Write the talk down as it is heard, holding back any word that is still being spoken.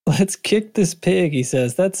Let's kick this pig, he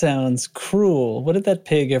says. That sounds cruel. What did that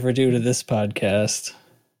pig ever do to this podcast?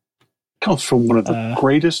 Comes from one of the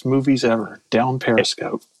greatest movies ever, Down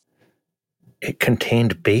Periscope. It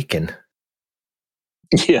contained bacon.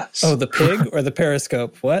 Yes. Oh, the pig or the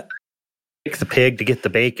periscope? What? Pick the pig to get the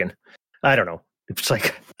bacon. I don't know. It's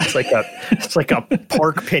like a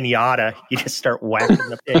pork pinata. You just start whacking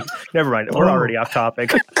the pig. Never mind. We're already off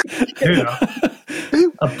topic. Good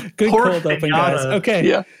cold open, guys. Okay.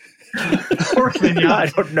 Yeah. Pork pinata. I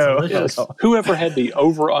don't know. Yes. Whoever had the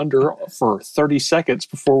over-under for 30 seconds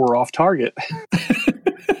before we're off target.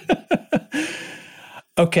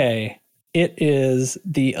 Okay. It is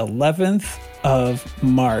the 11th of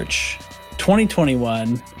March,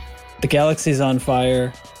 2021. The galaxy's on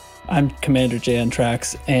fire. I'm Commander Jay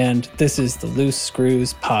Antrax, and this is the Loose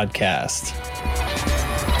Screws Podcast.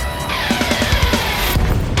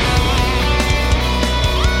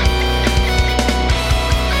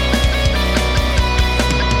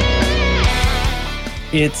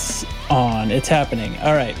 It's on. It's happening.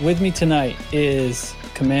 All right. With me tonight is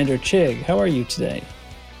Commander Chig. How are you today?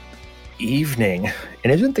 Evening.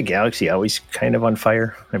 And isn't the galaxy always kind of on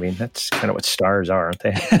fire? I mean, that's kind of what stars are, aren't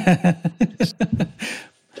they?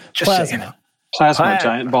 Just Plasma. saying. Plasma,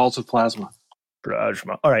 giant balls of plasma.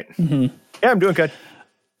 Plasma. All right. Mm-hmm. Yeah, I'm doing good.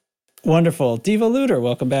 Wonderful. Diva Looter,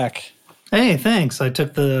 welcome back. Hey, thanks. I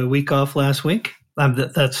took the week off last week.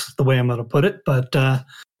 That's the way I'm going to put it. But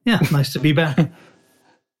yeah, nice to be back.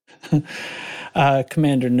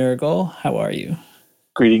 Commander Nurgle, how are you?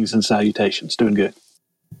 Greetings and salutations. Doing good.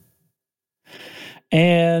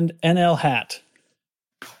 And NL Hat.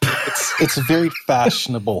 It's a very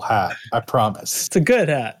fashionable hat, I promise. It's a good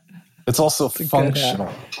hat. It's also functional.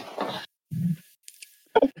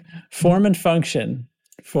 Form and function.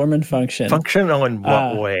 Functional in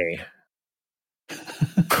what way?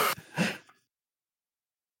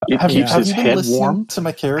 It keeps his you been head listening warm. to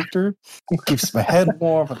my character? It keeps my head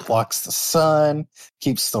warm. It blocks the sun.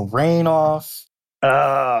 Keeps the rain off.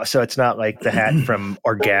 So it's not like the hat from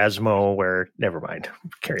Orgasmo where, never mind,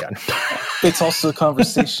 carry on. It's also a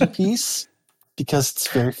conversation piece because it's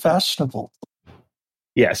very fashionable.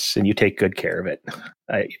 Yes, and you take good care of it.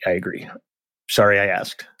 I agree. Sorry I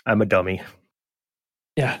asked. I'm a dummy.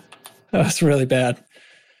 Yeah, that was really bad.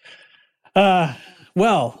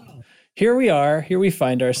 Well, here we are. Here we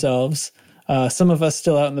find ourselves. Some of us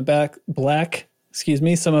still out in the black.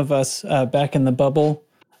 Some of us back in the bubble.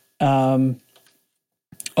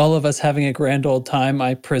 All of us having a grand old time,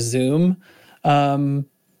 I presume.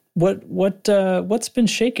 What's been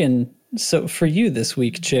shaken so for you this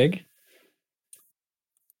week, Chig?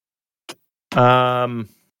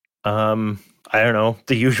 I don't know,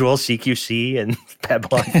 the usual CQC and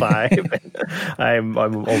Babylon 5. I'm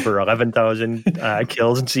over 11,000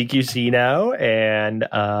 kills in CQC now, and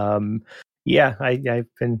I've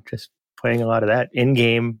been just playing a lot of that in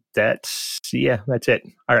game. That's it.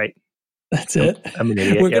 All right. That's it. I'm an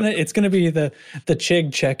idiot. It's gonna be the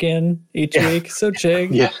Chig check-in each week. So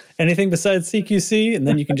Chig, anything besides CQC, and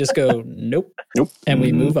then you can just go nope, and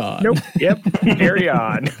we move on. Nope. Yep. Carry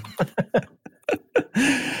on.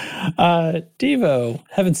 Devo,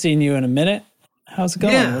 haven't seen you in a minute. How's it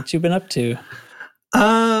going? Yeah. What you been up to?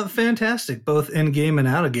 Fantastic, both in game and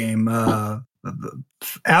out of game.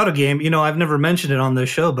 Out of game, I've never mentioned it on this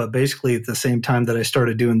show, but basically at the same time that I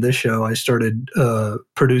started doing this show, I started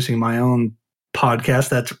producing my own podcast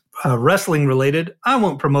that's wrestling related. I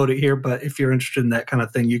won't promote it here, but if you're interested in that kind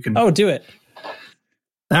of thing, you can. Oh, do it.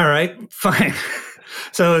 All right, fine.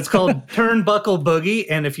 So it's called Turnbuckle Boogie,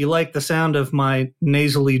 and if you like the sound of my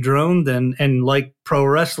nasally drone, and like pro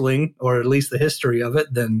wrestling, or at least the history of it,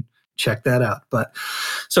 then check that out. But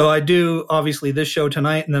so I do obviously this show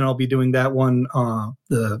tonight, and then I'll be doing that one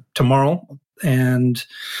tomorrow. And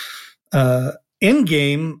in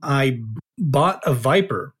game, I bought a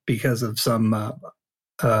Viper because of some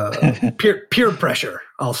peer pressure,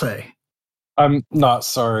 I'll say. I'm not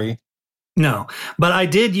sorry. No, but I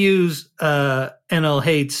did use NL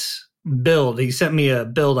Hate's build. He sent me a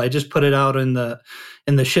build. I just put it out in the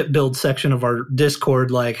ship build section of our Discord.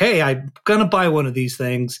 Like, hey, I'm gonna buy one of these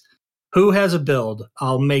things. Who has a build?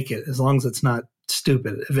 I'll make it as long as it's not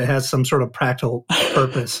stupid. If it has some sort of practical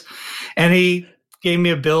purpose. And he gave me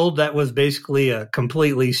a build that was basically a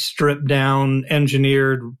completely stripped down,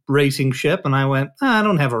 engineered racing ship. And I went, I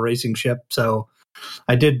don't have a racing ship, so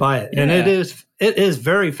I did buy it, and it is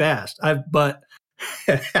very fast. But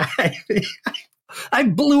I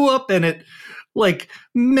blew up in it like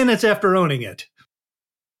minutes after owning it.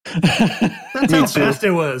 That's how fast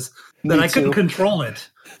it was that I couldn't control it.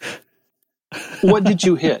 What did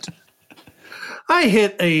you hit? I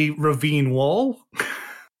hit a ravine wall.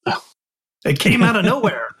 It came out of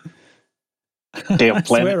nowhere. Damn I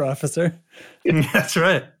planet. swear, officer. That's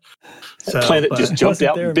right. So, Planet just jumped Wasn't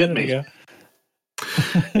out there and a bit minute me. ago.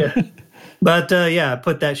 yeah. But I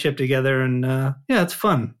put that ship together, and it's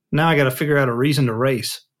fun. Now I got to figure out a reason to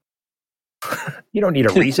race. You don't need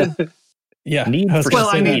a reason. Yeah. Need I was for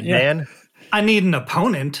gonna say that, speed, yeah. man. I need an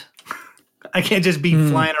opponent. I can't just be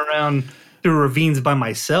flying around through ravines by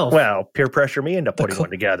myself. Well, peer pressure me into putting cl- one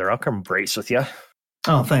together. I'll come race with you.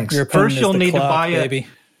 Oh, thanks. Your opponent First, is you'll the need clock, to buy baby.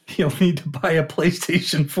 You'll need to buy a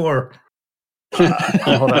PlayStation 4.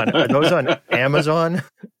 Hold on. Are those on Amazon?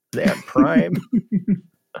 They have Prime.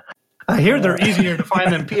 I hear they're easier to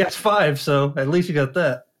find than PS5, so at least you got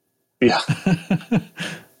that. Yeah.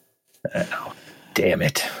 Oh, damn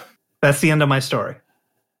it. That's the end of my story.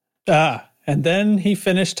 And then he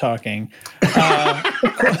finished talking.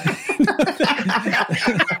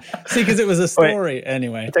 See, because it was a story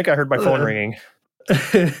anyway. I think I heard my phone ringing.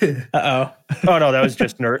 Uh-oh. Oh, no, that was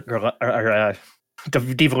just Devolution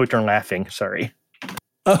laughing. Sorry.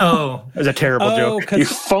 Oh, It was a terrible joke. You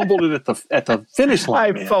 'cause- fumbled it at the finish line.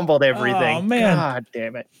 I man. fumbled everything. Oh, man. God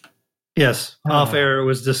damn it. yes. Off air, it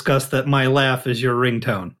was discussed that my laugh is your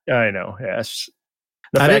ringtone. I know, yes.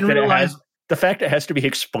 I didn't realize. The fact it has to be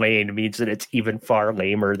explained means that it's even far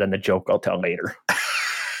lamer than the joke I'll tell later.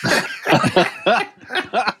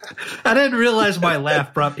 I didn't realize my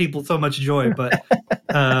laugh brought people so much joy, but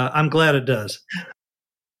I'm glad it does.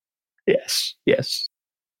 Yes, yes.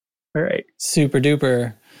 All right. Super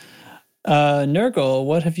duper. Nurgle,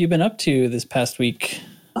 what have you been up to this past week?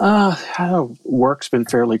 I don't know, work's been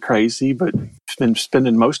fairly crazy, but I've been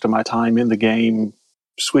spending most of my time in the game,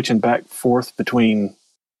 switching back and forth between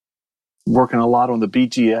working a lot on the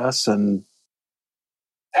BGS and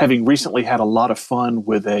having recently had a lot of fun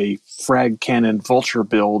with a frag cannon vulture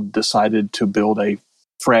build, decided to build a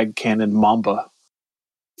frag cannon mamba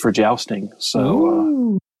for jousting.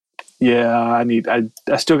 So yeah,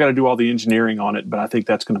 I still got to do all the engineering on it, but I think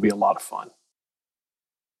that's going to be a lot of fun.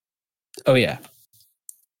 Oh, yeah.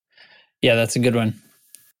 Yeah, that's a good one.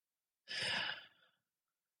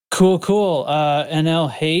 Cool. NL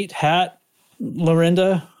Hate, Hat,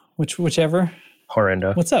 Lorinda, whichever.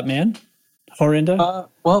 Horrenda. What's up, man? Horinda?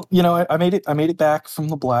 Well, I made it back from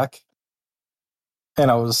the black,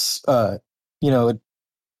 and I was,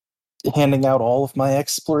 handing out all of my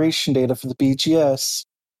exploration data for the BGS.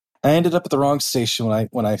 I ended up at the wrong station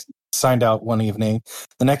when I signed out one evening.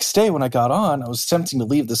 The next day, when I got on, I was attempting to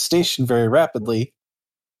leave the station very rapidly,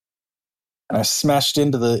 and I smashed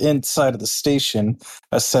into the inside of the station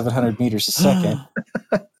at 700 meters a second.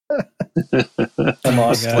 And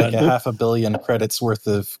lost like 500 million credits worth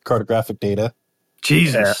of cartographic data.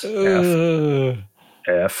 Jesus.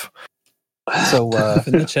 F. So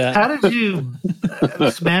In the chat. How did you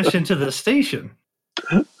smash into the station?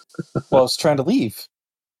 well, I was trying to leave.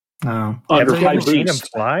 Oh. Under Ever high seen him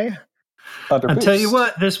boost. fly? Under I'll tell you boost.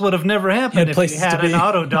 what, this would have never happened if places you had to an be.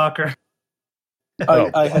 auto docker.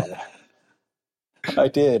 I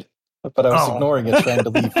did, but I was Oh. ignoring it, trying to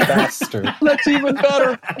leave faster. That's even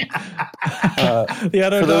better. The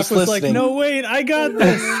auto for doc those was like, listening- no, wait, I got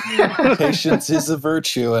this. Patience is a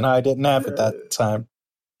virtue, and I didn't have it that time.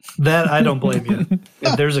 That I don't blame you.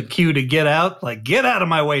 If there's a cue to get out, like, get out of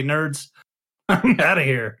my way, nerds. I'm out of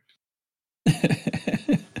here.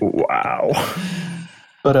 Wow.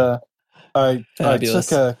 But I Fabulous.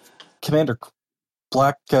 took Commander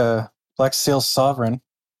Black Sail Sovereign,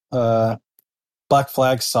 Black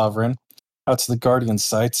Flag Sovereign, out to the Guardian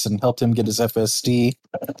sites and helped him get his FSD.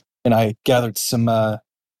 And I gathered some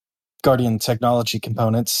Guardian technology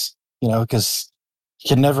components, because you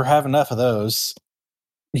can never have enough of those.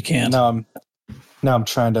 You can't. Now I'm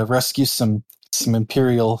trying to rescue some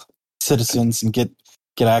Imperial citizens and get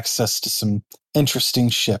access to some interesting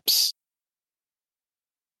ships.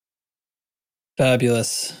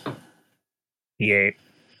 Fabulous. Yay.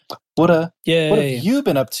 What have Yay. you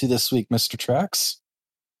been up to this week, Mr. Trax?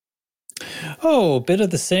 Oh, bit of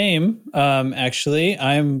the same. Actually,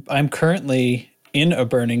 I'm currently in a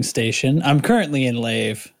burning station. I'm currently in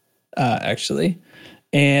Lave, actually,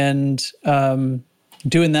 and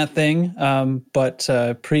doing that thing. But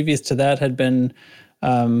previous to that, had been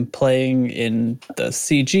playing in the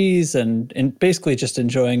CGs and basically just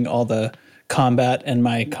enjoying all the combat and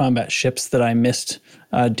my combat ships that I missed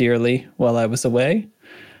dearly while I was away.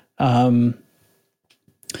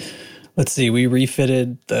 Let's see, we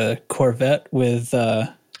refitted the Corvette with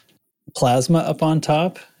plasma up on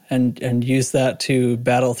top and used that to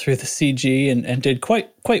battle through the CG and did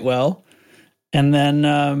quite well. And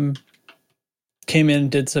then came in,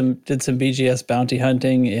 did some BGS bounty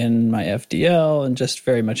hunting in my FDL and just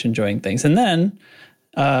very much enjoying things. And then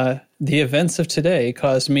the events of today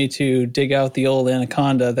caused me to dig out the old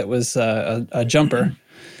Anaconda that was a jumper,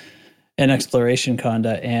 an exploration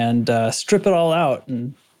Conda, and strip it all out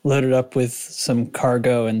and load it up with some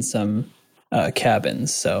cargo and some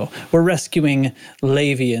cabins. So we're rescuing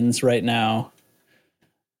Lavians right now.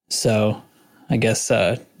 So I guess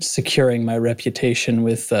securing my reputation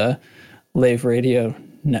with Lave Radio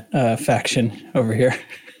faction over here.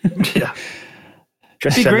 Yeah.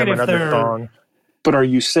 Just Be send great them if another they're- song. But are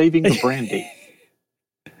you saving the brandy?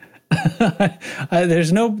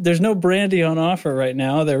 There's no brandy on offer right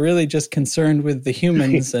now. They're really just concerned with the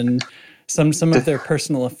humans and some of their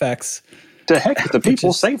personal effects. To heck with the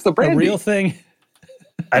people, is save the A brandy. real thing.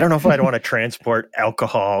 I don't know if I'd want to transport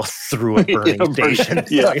alcohol through a burning station.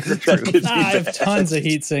 to Yeah, tell you the that truth. could be I have bad. tons of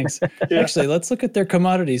heat sinks. Actually, let's look at their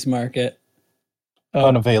commodities market. Oh,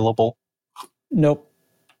 Unavailable. nope.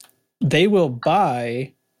 They will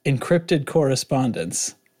buy encrypted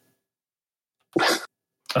correspondence,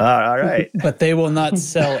 All right. but they will not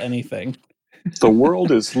sell anything. The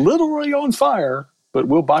world is literally on fire, but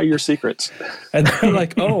we'll buy your secrets. And they're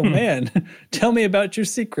like, oh man, tell me about your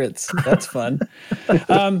secrets. That's fun.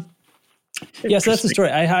 Yes, that's the story.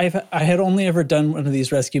 I had only ever done one of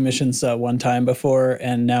these rescue missions one time before,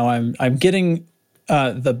 and now I'm getting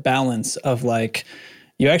the balance of like,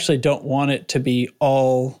 you actually don't want it to be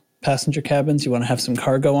all passenger cabins. You want to have some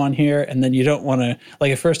cargo on here, and then you don't want to,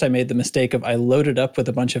 like, at first I made the mistake of I loaded up with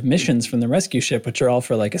a bunch of missions from the rescue ship, which are all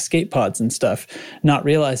for like escape pods and stuff, not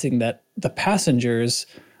realizing that the passengers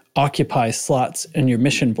occupy slots in your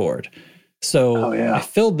mission board. So I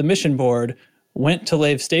filled the mission board, went to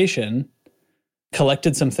Lave Station,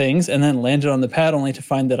 collected some things, and then landed on the pad only to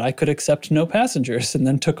find that I could accept no passengers, and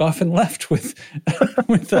then took off and left with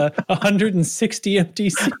 160 empty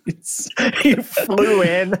seats. He flew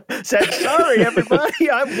in, said, sorry,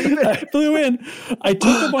 everybody, I'm leaving. I flew in. I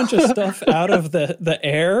took a bunch of stuff out of the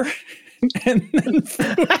air and then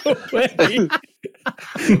flew away.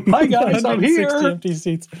 Hi guys, I'm 160 here. empty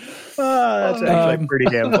seats. That's actually pretty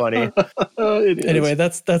damn funny. It is. Anyway,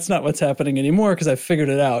 that's not what's happening anymore because I figured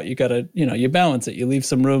it out. You gotta, you balance it. You leave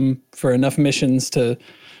some room for enough missions to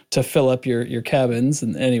fill up your cabins.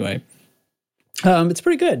 And anyway, it's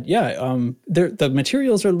pretty good. Yeah. The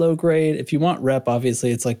materials are low grade. If you want rep,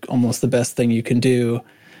 obviously it's like almost the best thing you can do.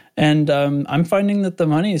 And I'm finding that the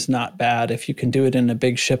money is not bad if you can do it in a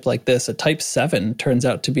big ship like this. A Type 7 turns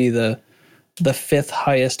out to be the fifth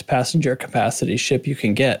highest passenger capacity ship you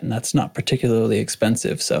can get, and that's not particularly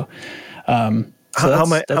expensive. So, how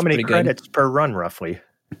many pretty credits per run, roughly?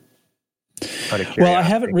 Well, I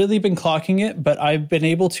haven't really been clocking it, but I've been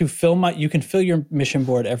able to you can fill your mission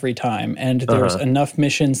board every time, and there's enough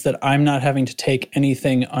missions that I'm not having to take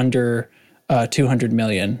anything under 200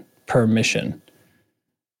 million per mission.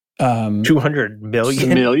 200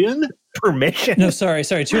 million per mission? No, sorry,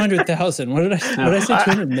 200,000. What did I say?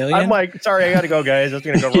 200 million? I'm like, sorry, I got to go, guys. I was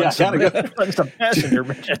going to go run some passenger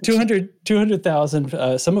missions.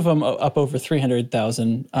 200,000. Some of them up over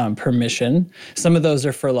 300,000 per mission. Some of those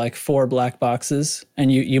are for like 4 black boxes,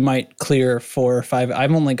 and you might clear 4 or 5.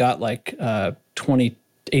 I've only got like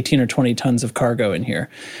 18 or 20 tons of cargo in here.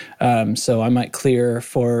 So I might clear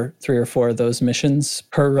 3 or 4 of those missions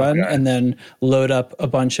per run, and then load up a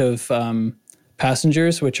bunch of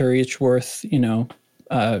passengers, which are each worth,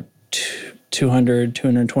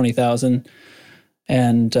 220,000.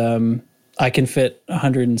 And I can fit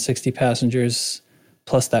 160 passengers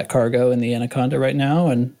plus that cargo in the Anaconda right now.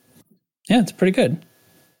 And yeah, it's pretty good.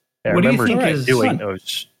 Yeah, I What do you remember think is doing fun?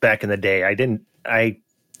 those back in the day. I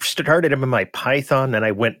started them in my Python, then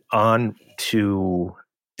I went on to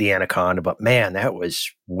the Anaconda, but man, that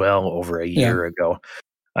was well over a year ago.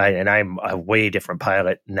 I'm a way different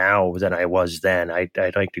pilot now than I was then. I'd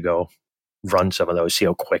like to go run some of those, see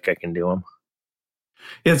how quick I can do them.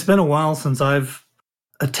 It's been a while since I've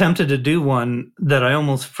attempted to do one that I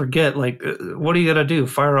almost forget. Like, what do you got to do?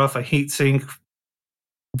 Fire off a heat sink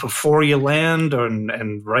before you land,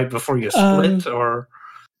 and right before you split, or?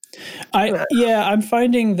 I'm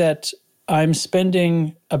finding that I'm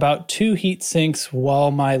spending about 2 heat sinks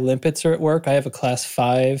while my limpets are at work. I have a class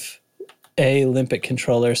 5A limpet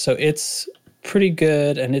controller, so it's pretty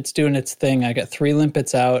good and it's doing its thing. I got 3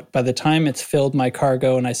 limpets out. By the time it's filled my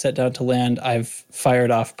cargo and I set down to land, I've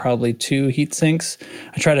fired off probably 2 heat sinks.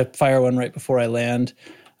 I try to fire one right before I land,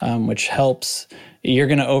 which helps. You're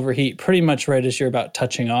going to overheat pretty much right as you're about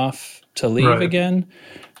touching off to leave again.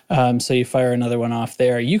 So you fire another one off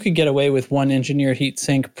there. You could get away with 1 engineered heat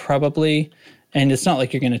sink probably, and it's not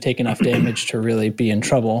like you're going to take enough damage to really be in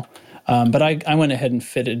trouble. But I went ahead and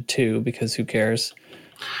fitted 2 because who cares?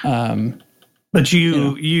 But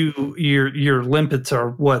your limpets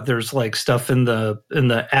are what? There's like stuff in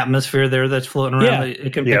the atmosphere there that's floating around that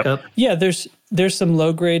it can pick up. Yeah, there's some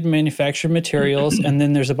low grade manufactured materials, and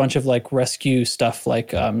then there's a bunch of like rescue stuff,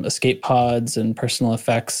 like escape pods and personal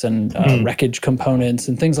effects and wreckage components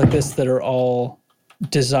and things like this that are all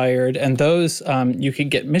desired. And those you can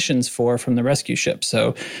get missions from the rescue ship.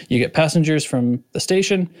 So you get passengers from the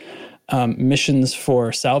station, missions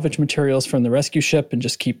for salvage materials from the rescue ship, and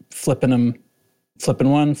just keep flipping them.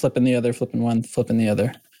 Flipping one, flipping the other, flipping one, flipping the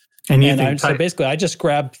other. So basically, I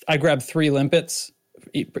grab 3 limpets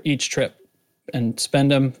each trip and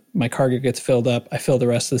spend them. My cargo gets filled up. I fill the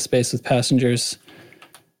rest of the space with passengers,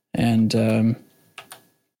 and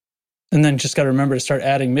then just got to remember to start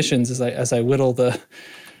adding missions as I whittle the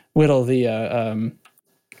what am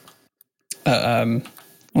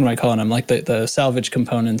I calling them? Like the salvage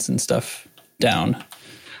components and stuff down.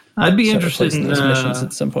 I'd be interested in those missions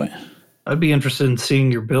at some point. I'd be interested in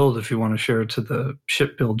seeing your build if you want to share it to the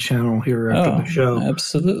Ship Build channel here after the show.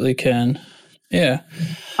 Absolutely can. Yeah.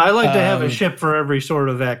 I like to have a ship for every sort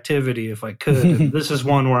of activity if I could. And this is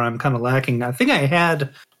one where I'm kind of lacking. I think I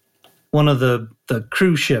had one of the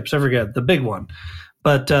cruise ships, I forget, the big one.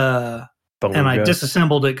 But and I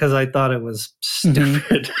disassembled it because I thought it was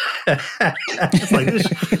stupid. It's like,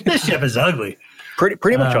 this ship is ugly.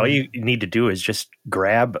 Pretty much all you need to do is just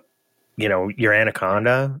grab, your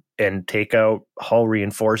Anaconda and take out hull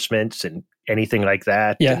reinforcements and anything like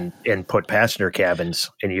that, and put passenger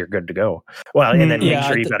cabins, and you're good to go. Well, and then make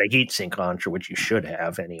sure you've got a heat sink launcher, which you should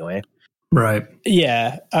have anyway. Right.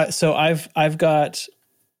 Yeah. So I've got.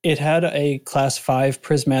 It had a Class 5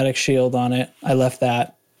 prismatic shield on it. I left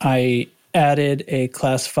that. I added a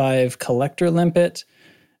Class 5 collector limpet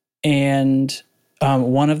and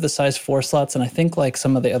one of the size 4 slots, and I think like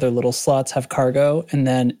some of the other little slots have cargo, and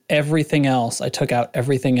then everything else, I took out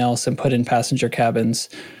everything else and put in passenger cabins.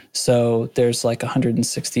 So there's like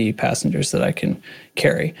 160 passengers that I can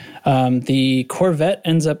carry. The Corvette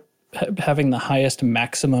ends up having the highest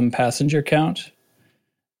maximum passenger count,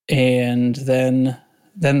 and then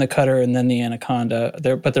the Cutter, and then the Anaconda.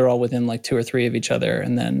 They're all within like 2 or 3 of each other.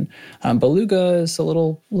 And then Beluga is a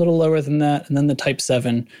little lower than that. And then the Type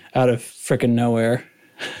 7 out of frickin' nowhere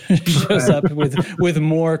shows up with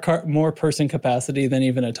more person capacity than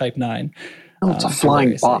even a Type 9. Oh, it's a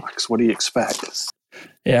flying box. What do you expect?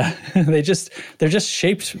 Yeah, they're just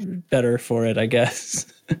shaped better for it, I guess.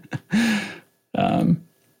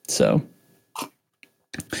 So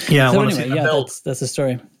anyway, that's the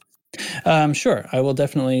story. Sure, I will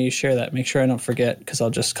definitely share that. Make sure I don't forget, because I'll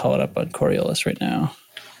just call it up on Coriolis right now.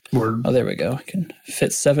 Word. Oh, there we go. I can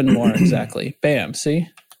fit 7 more exactly. Bam, see?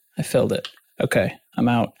 I filled it. Okay, I'm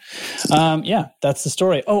out. That's the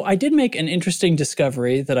story. Oh, I did make an interesting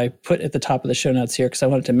discovery that I put at the top of the show notes here because I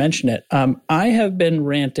wanted to mention it. I have been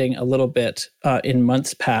ranting a little bit in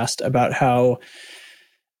months past about how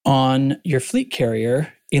on your fleet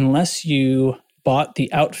carrier, unless you bought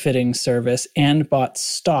the outfitting service and bought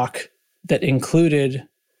stock that included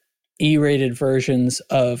E-rated versions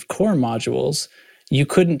of core modules, you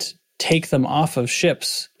couldn't take them off of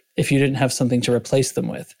ships if you didn't have something to replace them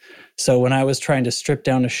with. So when I was trying to strip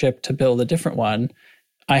down a ship to build a different one,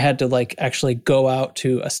 I had to actually go out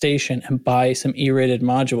to a station and buy some E-rated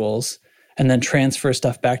modules and then transfer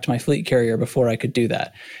stuff back to my fleet carrier before I could do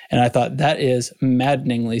that. And I thought that is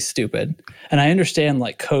maddeningly stupid. And I understand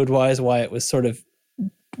code-wise why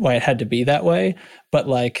it had to be that way, but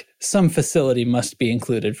some facility must be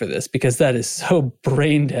included for this because that is so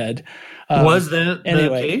brain dead. Was that the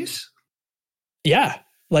case? Yeah.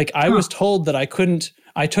 I was told that I couldn't,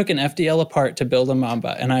 I took an FDL apart to build a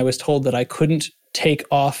Mamba, and I was told that I couldn't take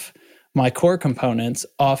off my core components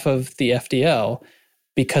off of the FDL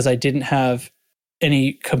because I didn't have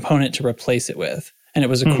any component to replace it with. And it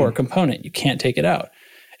was a core component. You can't take it out.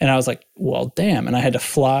 And I was like, well, damn. And I had to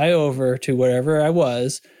fly over to wherever I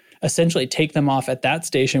was, essentially take them off at that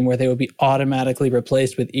station where they would be automatically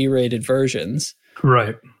replaced with E-rated versions.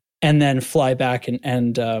 Right. And then fly back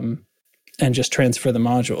and just transfer the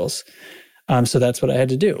modules. So that's what I had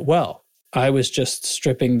to do. Well, I was just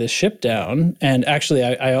stripping the ship down. And actually,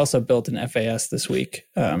 I also built an FAS this week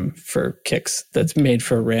for kicks that's made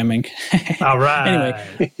for ramming. All right.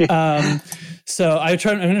 Anyway, so I'm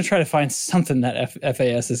going to try to find something that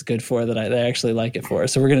FAS is good for that I actually like it for.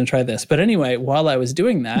 So we're going to try this. But anyway, while I was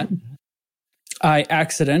doing that, I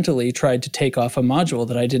accidentally tried to take off a module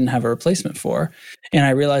that I didn't have a replacement for. And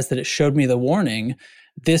I realized that it showed me the warning,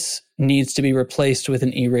 this needs to be replaced with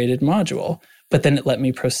an E-rated module. But then it let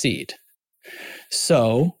me proceed.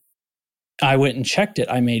 So I went and checked it.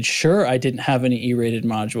 I made sure I didn't have any E-rated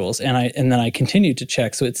modules, and then I continued to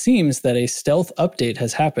check. So it seems that a stealth update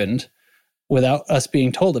has happened without us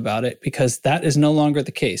being told about it, because that is no longer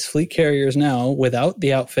the case. Fleet carriers now, without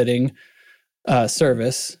the outfitting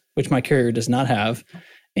service, which my carrier does not have,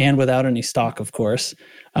 and without any stock, of course,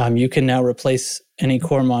 you can now replace any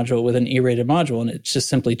core module with an E-rated module, and it just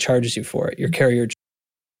simply charges you for it. Your carrier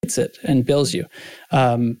gets it and bills you.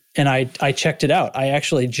 And I checked it out. I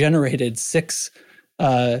actually generated six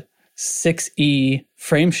E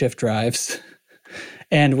frameshift drives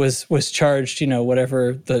and was charged,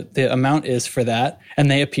 whatever the amount is for that. And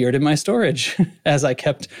they appeared in my storage as I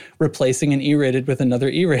kept replacing an E-rated with another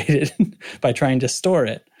E-rated by trying to store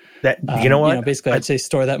it. That you know what? Basically, I'd say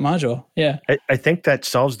store that module. Yeah, I think that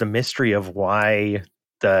solves the mystery of why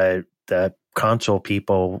the console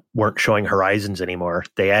people weren't showing Horizons anymore.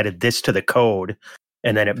 They added this to the code,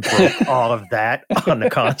 and then it broke all of that on the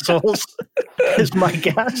consoles. Is my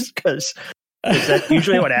guess, because that's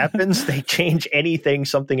usually what happens. They change anything,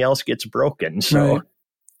 something else gets broken. So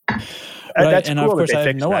that's and cool. Of course, I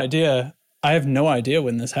have no idea. I have no idea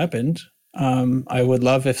when this happened. I would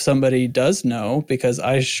love if somebody does know, because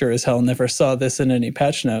I sure as hell never saw this in any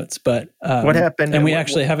patch notes. But what happened? And we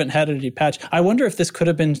actually haven't had any patch. I wonder if this could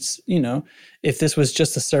have been, if this was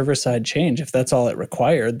just a server side change. If that's all it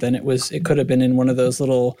required, then it could have been in one of those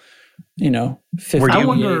little, 58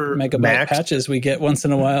 megabyte patches we get once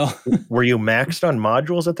in a while. Were you maxed on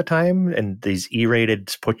modules at the time, and these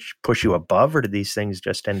E-rated push you above, or did these things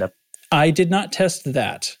just end up? I did not test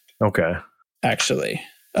that. Okay, actually.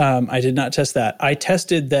 I did not test that. I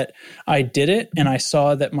tested that I did it, and I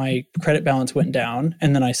saw that my credit balance went down,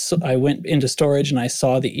 and then I went into storage and I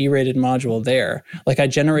saw the E-rated module there. Like, I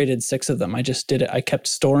generated 6 of them. I just did it. I kept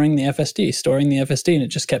storing the FSD, and it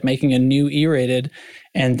just kept making a new E-rated,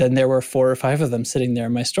 and then there were 4 or 5 of them sitting there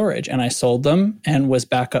in my storage, and I sold them and was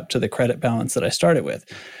back up to the credit balance that I started with.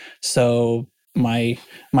 So my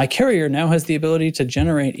carrier now has the ability to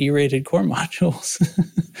generate E-rated core modules.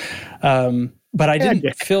 But I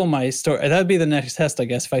didn't fill my storage. That'd be the next test, I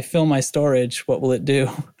guess. If I fill my storage, what will it do?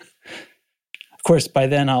 Of course, by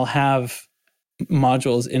then I'll have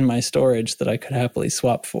modules in my storage that I could happily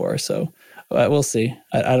swap for. So we'll see.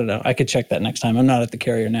 I don't know. I could check that next time. I'm not at the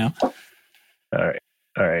carrier now. All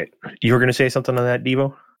right. You were going to say something on that,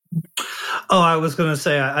 Devo? Oh, I was going to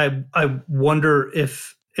say, I wonder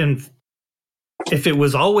if it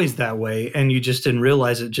was always that way and you just didn't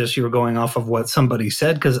realize it, just you were going off of what somebody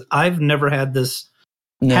said, because I've never had this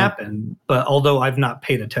happen, but although I've not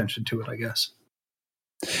paid attention to it, I guess.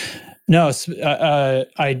 No,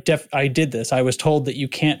 I did this. I was told that you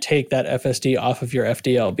can't take that FSD off of your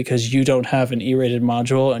FDL because you don't have an E-rated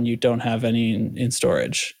module and you don't have any in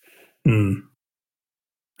storage. Mm.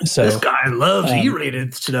 So this guy loves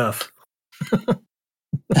E-rated stuff.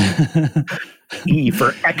 E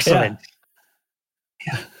for excellent.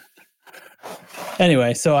 Yeah.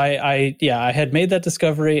 Anyway, so I had made that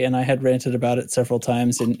discovery, and I had ranted about it several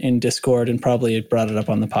times in Discord, and probably had brought it up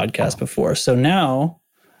on the podcast before. So now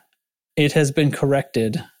it has been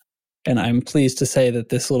corrected, and I'm pleased to say that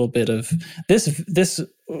this little bit of this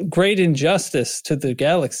great injustice to the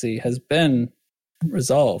galaxy has been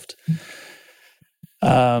resolved.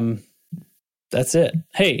 That's it.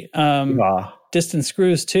 Hey, Distant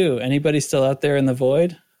Screws 2. Anybody still out there in the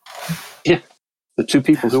void? Yeah. The 2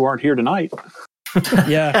 people who aren't here tonight.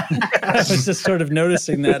 Yeah. I was just sort of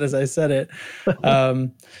noticing that as I said it.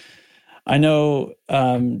 I know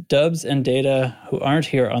Dubs and Data, who aren't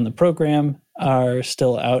here on the program, are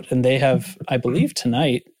still out, and they have, I believe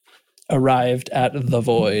tonight, arrived at the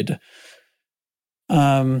void.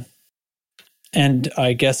 And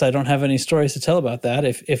I guess I don't have any stories to tell about that.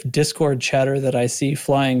 If Discord chatter that I see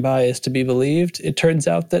flying by is to be believed, it turns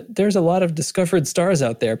out that there's a lot of discovered stars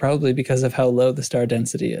out there, probably because of how low the star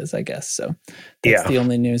density is, I guess. So that's the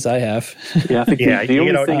only news I have. Yeah, I think you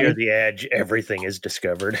get out near the edge, everything is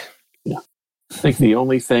discovered. Yeah. I think the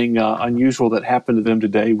only thing unusual that happened to them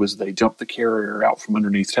today was they jumped the carrier out from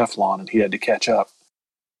underneath Teflon, and he had to catch up.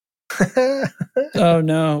 Oh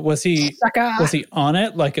no! Was he on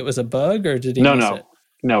it like it was a bug, or did he?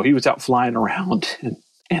 No, he was out flying around,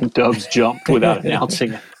 and Dubs jumped without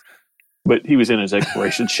announcing it. But he was in his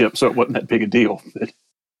exploration ship, so it wasn't that big a deal.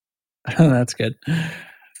 Oh, that's good.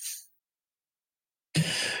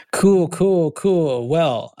 Cool.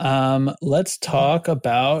 Well, let's talk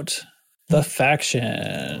about the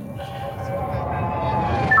faction.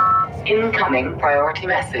 Incoming priority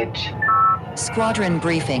message. Squadron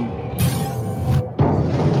briefing.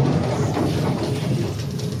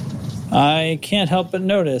 I can't help but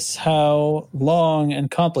notice how long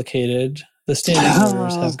and complicated the standing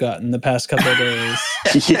orders have gotten the past couple of days.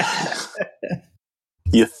 Yeah.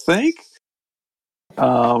 You think?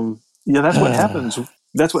 Yeah, that's what happens.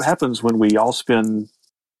 That's what happens when we all spend,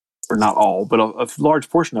 or not all, but a large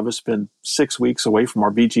portion of us spend 6 weeks away from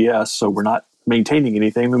our BGS, so we're not maintaining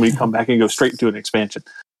anything. Then we come back and go straight into an expansion.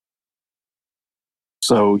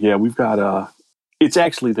 So yeah, we've got it's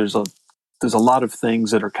actually there's a lot of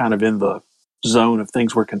things that are kind of in the zone of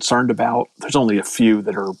things we're concerned about. There's only a few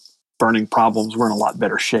that are burning problems. We're in a lot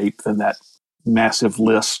better shape than that massive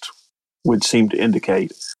list would seem to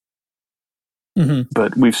indicate. Mm-hmm.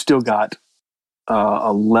 But we've still got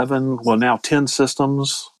 10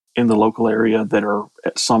 systems in the local area that are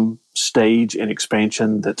at some stage in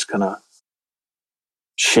expansion that's going to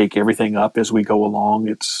shake everything up as we go along.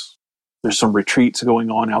 There's some retreats going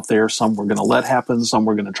on out there. Some we're going to let happen. Some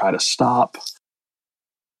we're going to try to stop.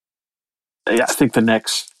 I think the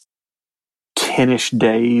next 10-ish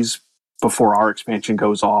days before our expansion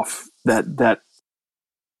goes off, that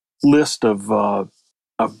list of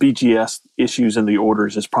BGS issues in the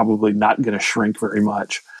orders is probably not going to shrink very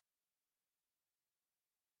much.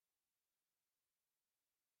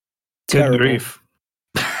 Good grief.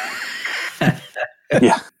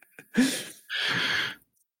 Yeah.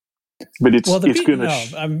 But it's going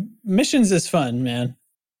to... missions is fun, man.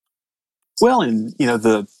 Well, and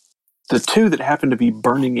the two that happen to be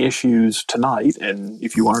burning issues tonight, and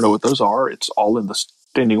if you want to know what those are, it's all in the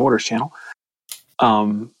Standing Orders channel.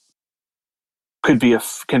 Can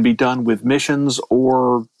be done with missions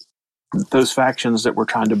or those factions that we're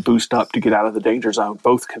trying to boost up to get out of the danger zone.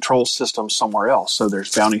 Both control systems somewhere else, so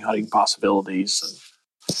there's bounty hunting possibilities.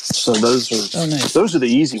 And so those are the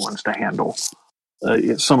easy ones to handle.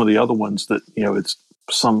 Some of the other ones that it's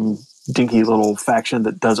some dinky little faction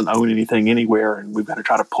that doesn't own anything anywhere, and we've got to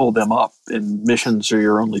try to pull them up. And missions are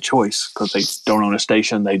your only choice because they don't own a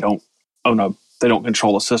station, they don't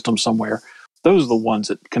control a system somewhere. Those are the ones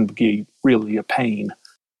that can be really a pain.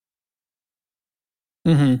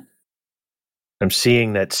 Mm-hmm. I'm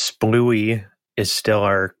seeing that Splooey is still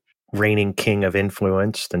our reigning king of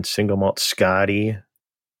influence, then Single Malt Scotty,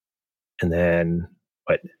 and then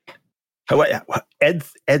what Ed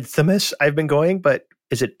Themis I've been going, but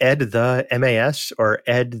is it Ed the MAS or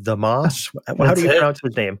Ed the Moss? How do you pronounce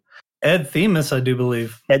his name? Ed Themis, I do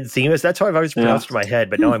believe. Ed Themis, that's how I've always pronounced it in my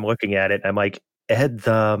head, but now I'm looking at it, I'm like, Ed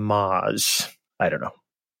the Moz. I don't know.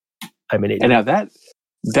 I'm an idiot. And now that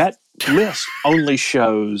list only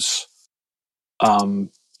shows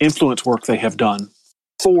influence work they have done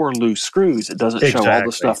for Loose Screws. It doesn't show all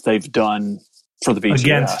the stuff they've done for the BGS.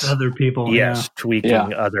 Against other people. Yes,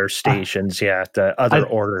 tweaking other stations, the other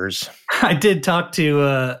orders. I did talk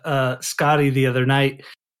to Scotty the other night,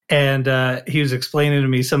 and he was explaining to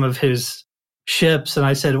me some of his ships, and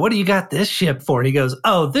I said, "What do you got this ship for?" He goes,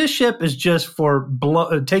 "Oh, this ship is just for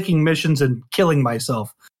taking missions and killing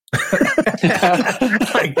myself."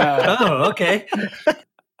 Oh, okay.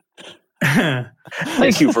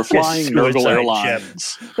 Thank you for flying Nurgle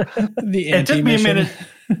Airlines. It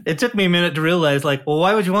took me a minute to realize, well,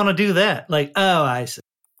 why would you want to do that? I see.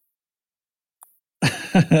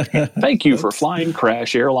 Thank you for flying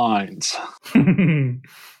Crash Airlines.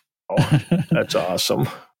 Oh, that's awesome.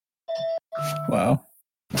 Wow.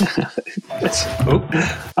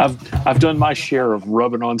 I've done my share of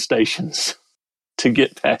rubbing on stations to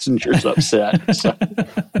get passengers upset. So.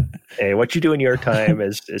 Hey, what you do in your time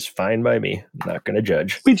is fine by me. I'm not going to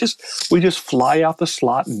judge. We just fly out the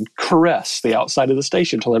slot and caress the outside of the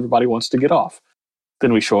station until everybody wants to get off.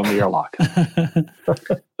 Then we show them the airlock.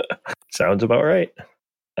 Sounds about right.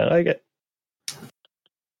 I like it.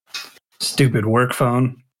 Stupid work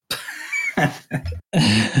phone.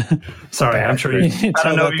 Sorry, I'm sure I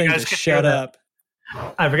don't know if you guys could shut up.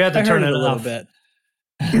 I forgot to turn it a little off. bit.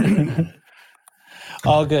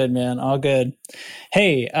 All good, man. All good.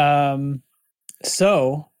 Hey,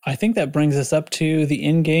 so I think that brings us up to the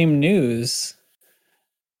in-game news.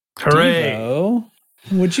 Hooray! Devo,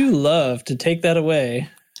 would you love to take that away?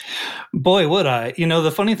 Boy, would I.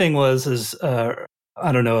 The funny thing is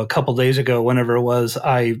I don't know, a couple days ago, whenever it was,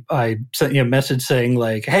 I sent you a message saying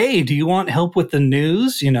hey, do you want help with the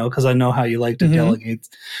news? Because I know how you like to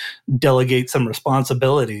delegate some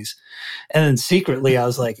responsibilities. And then secretly I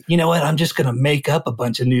was like, you know what? I'm just going to make up a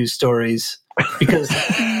bunch of news stories because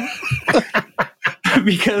I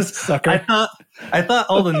thought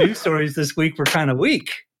all the news stories this week were kind of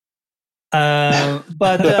weak.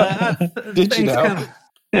 But did you know?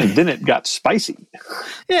 And then it got spicy.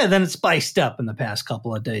 Yeah, then it spiced up in the past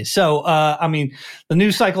couple of days. So, the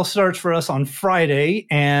news cycle starts for us on Friday,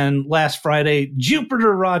 and last Friday,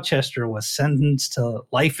 Jupiter Rochester was sentenced to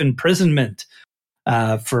life imprisonment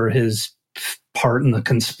for his part in the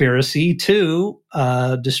conspiracy to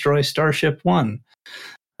destroy Starship One.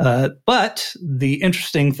 But the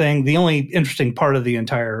only interesting part of the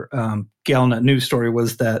entire Galnet news story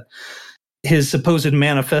was that his supposed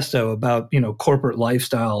manifesto about corporate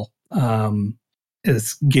lifestyle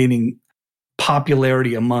is gaining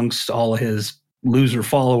popularity amongst all of his loser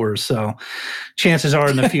followers. So chances are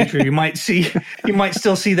in the future you might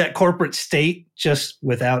still see that corporate state just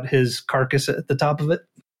without his carcass at the top of it.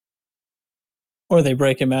 Or they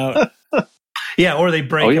break him out. Yeah, or they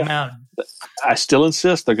break him out. I still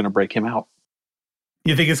insist they're going to break him out.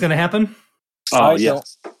 You think it's going to happen? Oh, yeah.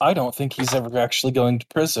 I don't think he's ever actually going to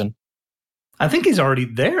prison. I think he's already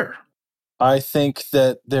there. I think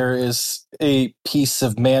that there is a piece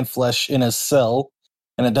of man flesh in his cell,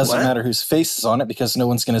 and it doesn't matter whose face is on it because no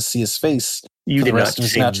one's going to see his face for the rest of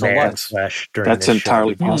his natural life. That's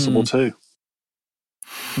entirely possible, too.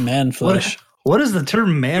 Man flesh. What is the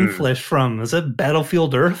term man flesh from? Is it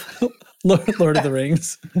Battlefield Earth? Lord of the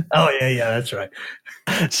Rings. Oh, yeah, that's right.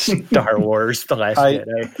 Star Wars, The Last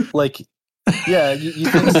Jedi. You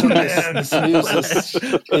think some of this news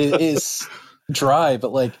is dry,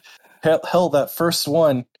 but hell, that first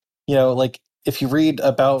one, if you read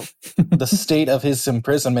about the state of his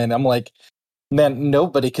imprisonment, I'm like, man,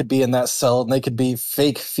 nobody could be in that cell and they could be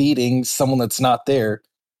fake feeding someone that's not there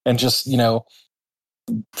and just,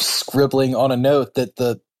 scribbling on a note that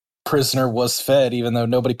the prisoner was fed, even though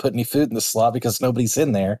nobody put any food in the slot because nobody's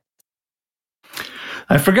in there.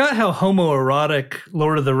 I forgot how homoerotic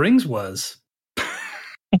Lord of the Rings was.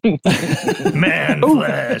 Man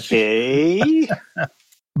flesh. Okay.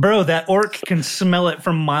 Bro, that orc can smell it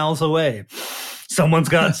from miles away. Someone's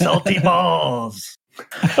got salty balls.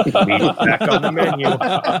 Back on the menu.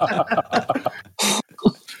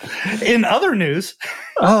 In other news,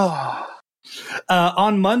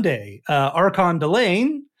 on Monday, Archon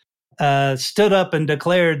Delane stood up and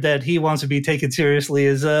declared that he wants to be taken seriously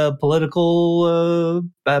as a political,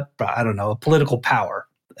 a political power,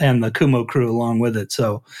 and the Kumo crew along with it.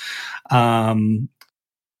 So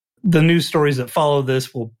the news stories that follow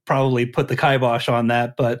this will probably put the kibosh on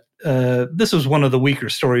that, but this was one of the weaker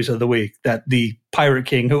stories of the week, that the Pirate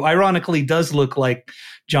King, who ironically does look like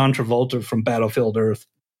John Travolta from Battlefield Earth.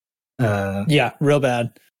 Yeah, real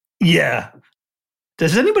bad. Yeah.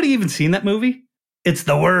 Has anybody even seen that movie? It's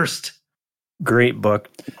the worst. Great book.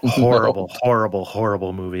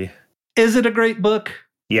 Horrible movie. Is it a great book?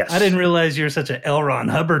 Yes. I didn't realize you're such an L. Ron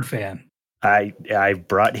Hubbard fan. I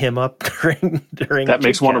brought him up during that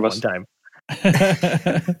makes one of us. Time.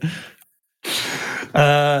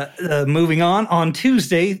 Moving on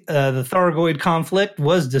Tuesday, the Thargoid conflict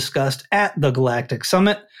was discussed at the Galactic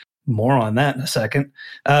Summit. More on that in a second.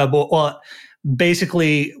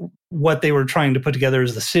 Basically, what they were trying to put together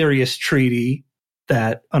is the Sirius Treaty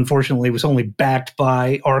that unfortunately was only backed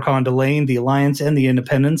by Archon Delane, the Alliance, and the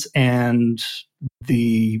Independents, and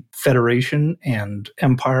the Federation and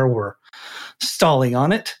Empire were stalling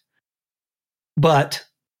on it. But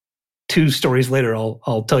 2 stories later,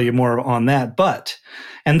 I'll tell you more on that.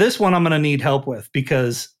 And this one I'm going to need help with,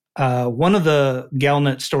 because one of the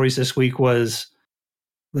Galnet stories this week is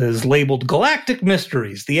labeled Galactic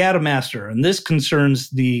Mysteries, the Atomaster, and this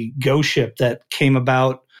concerns the ghost ship that came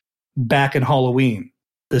about back in Halloween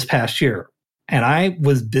this past year. And I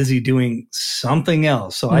was busy doing something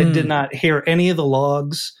else, so I did not hear any of the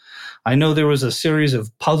logs. I know there was a series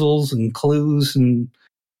of puzzles and clues and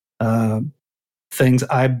things.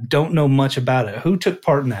 I don't know much about it. Who took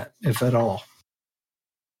part in that, if at all?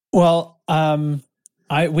 Well,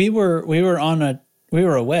 we were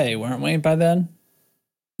away, weren't we, by then?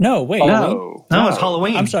 No, wait. No, it's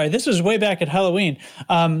Halloween. I'm sorry. This was way back at Halloween.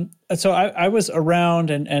 So I was around,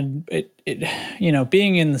 and it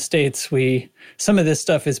being in the States, some of this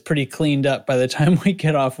stuff is pretty cleaned up by the time we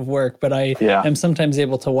get off of work. But I am sometimes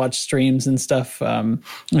able to watch streams and stuff.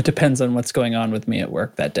 It depends on what's going on with me at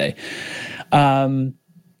work that day.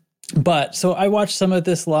 But so I watched some of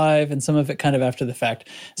this live and some of it kind of after the fact.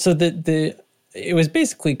 So it was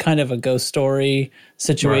basically kind of a ghost story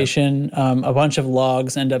situation. Right. A bunch of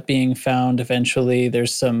logs end up being found eventually.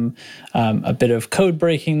 There's some a bit of code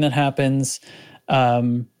breaking that happens,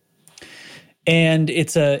 and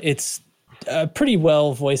it's a pretty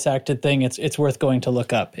well voice acted thing. It's worth going to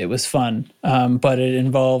look up. It was fun, but it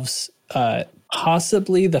involves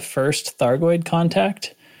possibly the first Thargoid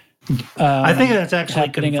contact. I think that's actually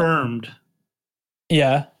confirmed.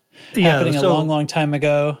 Happening a long time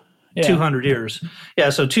ago. Yeah. 200 years.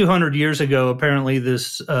 Yeah, so 200 years ago, apparently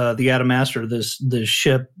this the Atomaster, this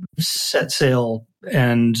ship set sail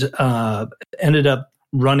and ended up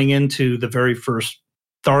running into the very first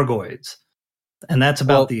Thargoids. And that's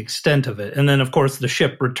about the extent of it. And then, of course, the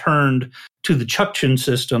ship returned to the Chukchin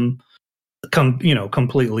system,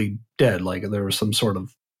 completely dead. Like there was some sort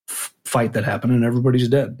of fight that happened and everybody's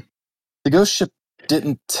dead. The ghost ship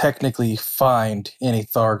didn't technically find any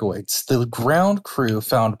Thargoids. The ground crew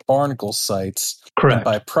found barnacle sites. Correct. And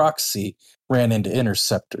by proxy ran into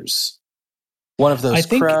interceptors. One of those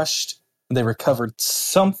crashed. They recovered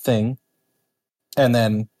something. And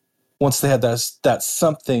then once they had that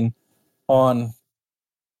something on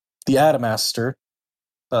the Adamastor,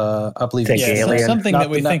 I believe something that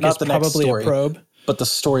we think is probably a probe. But the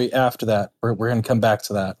story after that, we're going to come back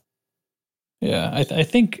to that. Yeah, I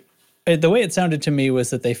think the way it sounded to me was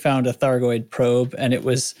that they found a Thargoid probe, and it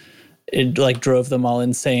like drove them all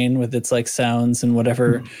insane with its like sounds and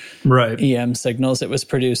whatever EM signals it was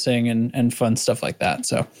producing and fun stuff like that.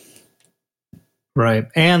 So, right,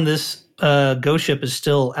 and this ghost ship is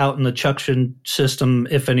still out in the Chukchin system.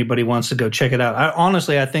 If anybody wants to go check it out,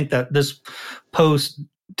 I think that this post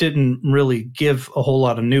didn't really give a whole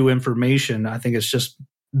lot of new information. I think it's just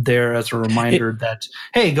there as a reminder that,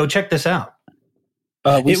 hey, go check this out.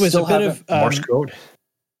 It was a bit of Morse code.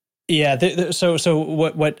 Yeah. So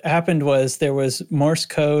what happened was there was Morse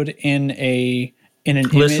code in an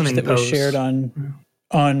image that was shared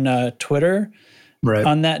on Twitter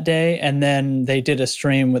on that day, and then they did a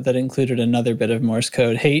stream that included another bit of Morse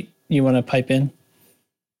code. Hate, you want to pipe in?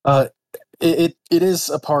 It is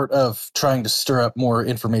a part of trying to stir up more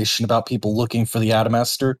information about people looking for the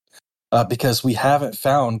Adamastor, because we haven't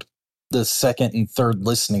found the second and third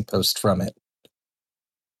listening post from it.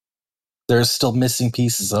 There's still missing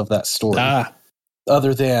pieces of that story,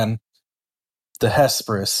 other than the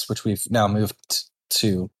Hesperus, which we've now moved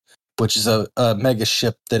to, which is a mega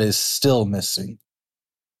ship that is still missing.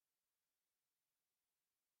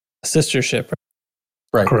 Sister ship.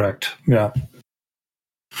 Right. Correct. Yeah.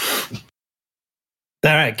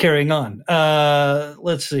 All right, carrying on.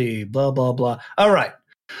 Let's see. Blah, blah, blah. All right.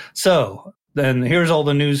 So then here's all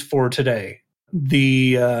the news for today.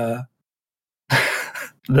 The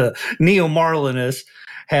Neo-Marlinists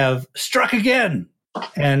have struck again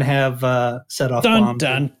and have set off bombs.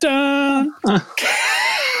 Dun, dun, dun.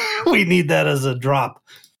 We need that as a drop.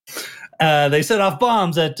 They set off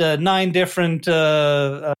bombs at 9 different,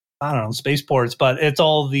 spaceports, but it's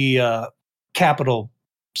all the capital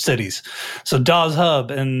cities. So Dawes Hub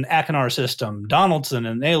and Achenar System, Donaldson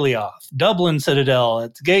and Alioth, Dublin Citadel,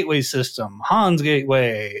 its Gateway System, Hans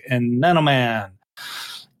Gateway and Nanoman,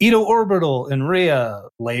 Ito Orbital in Rhea,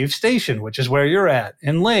 Lave Station, which is where you're at,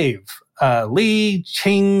 in Lave, Li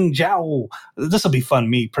Qingjiao. This will be fun,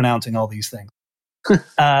 me pronouncing all these things.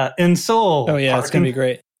 In Seoul. Oh, yeah, it's going to be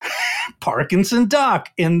great. Parkinson Dock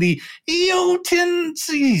in the Eotin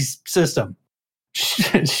system.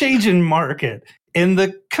 Shajin Market in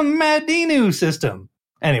the Kamadinu system.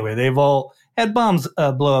 Anyway, they've all had bombs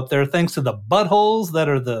blow up there thanks to the buttholes that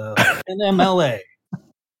are the NMLA.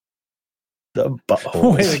 The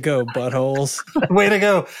buttholes. Way to go, buttholes. Way to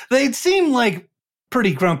go. They seem like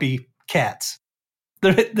pretty grumpy cats.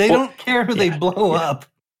 They don't care who they blow up.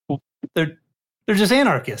 They're just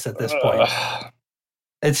anarchists at this point.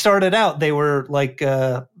 It started out, they were like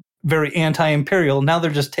very anti-imperial. Now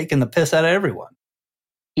they're just taking the piss out of everyone.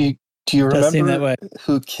 Do you remember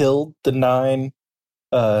who killed the 9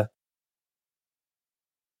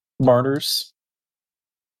 martyrs?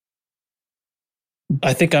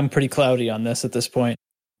 I think I'm pretty cloudy on this at this point.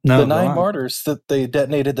 No, the 9 martyrs that they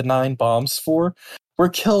detonated the 9 bombs for were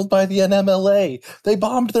killed by the NMLA. They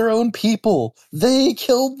bombed their own people. They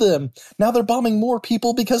killed them. Now they're bombing more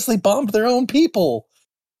people because they bombed their own people.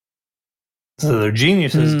 So they're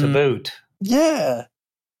geniuses to boot. Yeah.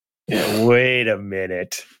 Wait a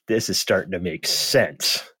minute. This is starting to make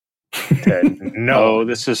sense. No,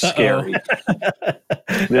 this is scary.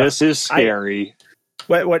 This is scary.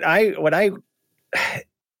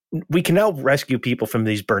 We can now rescue people from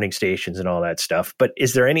these burning stations and all that stuff, but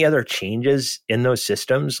is there any other changes in those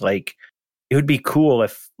systems? Like, it would be cool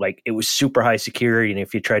if like it was super high security, and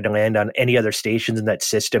if you tried to land on any other stations in that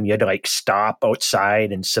system, you had to like stop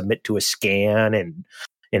outside and submit to a scan, and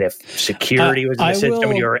if security was in the system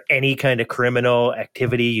and you were any kind of criminal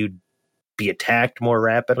activity, you'd be attacked more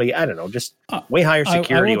rapidly. I don't know, just way higher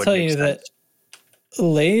security. I will tell you that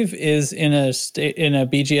Lave is in a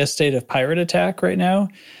BGS state of pirate attack right now.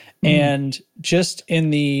 And just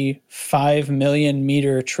in the 5 million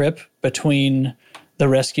meter trip between the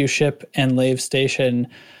rescue ship and Lave Station,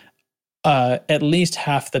 at least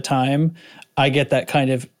half the time, I get that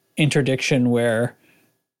kind of interdiction where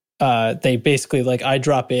they basically, like, I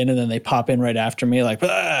drop in and then they pop in right after me, like,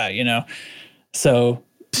 you know. So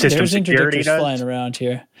System There's security interdictors does? flying around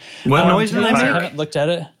here. What noise is I that? haven't looked at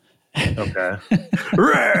it. Okay.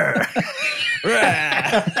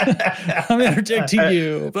 I'm interdicting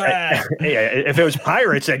you. Blah. Yeah, if it was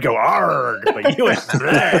pirates, they'd go arg, but you went.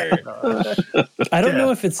 I don't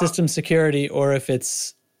know if it's system security or if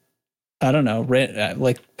it's, I don't know,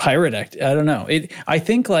 like pirate act. I don't know. I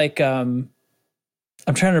think like I'm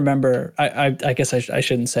trying to remember. I guess I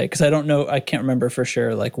shouldn't say because I don't know. I can't remember for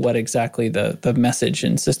sure like what exactly the message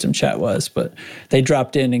in system chat was, but they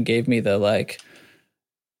dropped in and gave me the like.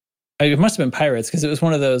 It must have been pirates because it was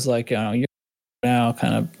one of those like you're now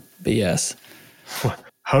kind of BS.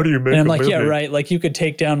 How do you make? And I'm like, yeah, right. Like you could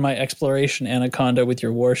take down my exploration anaconda with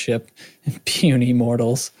your warship, puny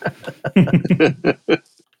mortals.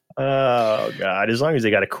 Oh God! As long as they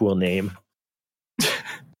got a cool name.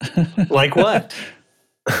 Like what?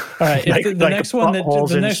 All right, Like- the like next one that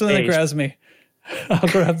buttholes in that space. grabs me, I'll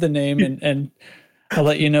grab the name and I'll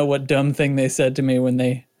let you know what dumb thing they said to me when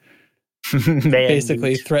they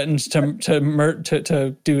basically threatened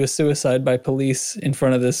to do a suicide by police in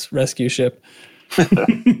front of this rescue ship. Yeah,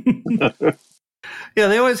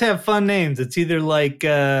 they always have fun names. It's either like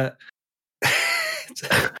it's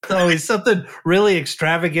always something really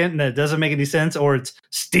extravagant and that doesn't make any sense, or it's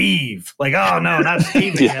Steve. Like, oh no, not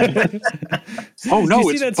Steve again. Oh no, Did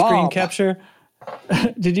you see it's that Bob. screen capture?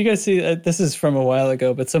 Did you guys see? This is from a while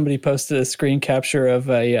ago, but somebody posted a screen capture of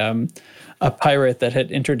a pirate that had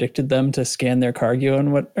interdicted them to scan their cargo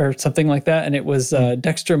and or something like that, and it was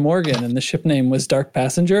Dexter Morgan, and the ship name was Dark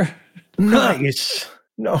Passenger. Nice.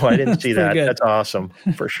 No, I didn't see that. Pretty good. That's awesome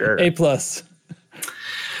for sure. A+.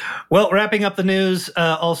 Well, wrapping up the news,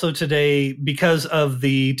 also today, because of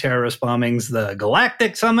the terrorist bombings, the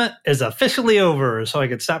Galactic Summit is officially over, so I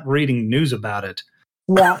could stop reading news about it.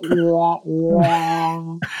 Now,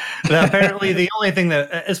 apparently, the only thing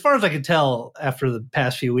that, as far as I could tell after the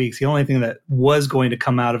past few weeks, the only thing that was going to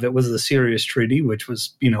come out of it was the Sirius Treaty, which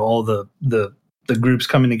was, all the groups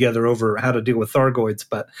coming together over how to deal with Thargoids.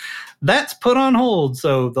 But that's put on hold.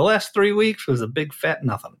 So the last 3 weeks was a big fat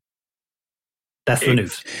nothing. That's the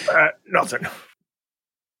news. Nothing.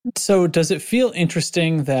 So does it feel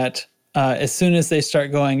interesting that as soon as they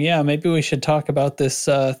start going, yeah, maybe we should talk about this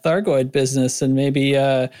Thargoid business and maybe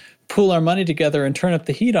pool our money together and turn up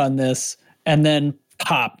the heat on this, and then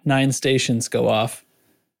pop, 9 stations go off?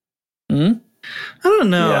 I don't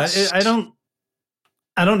know. Yes. I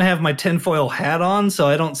don't have my tinfoil hat on, so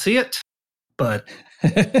I don't see it. But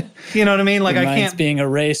you know what I mean? Like Your I mind's can't. being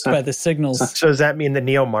erased by the signals. So does that mean the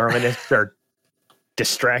Neo-Marlinists are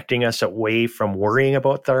distracting us away from worrying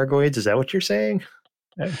about Thargoids? Is that what you're saying?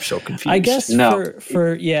 I'm so confused. I guess No.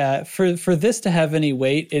 for this to have any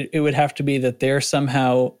weight, it would have to be that they're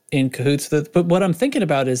somehow in cahoots with it. But what I'm thinking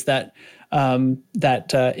about is that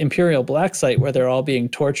Imperial Black Site where they're all being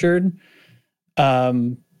tortured.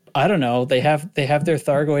 I don't know. They have their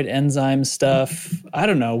Thargoid enzyme stuff. I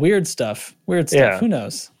don't know. Weird stuff. Yeah. Who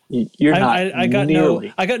knows? You're not I got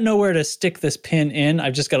nearly. I got nowhere to stick this pin in.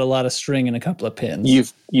 I've just got a lot of string and a couple of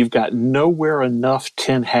pins. You've got nowhere enough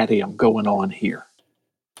tin hatium going on here.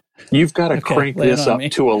 You've got to Okay, crank lay it this on up me.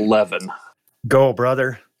 to 11. Go,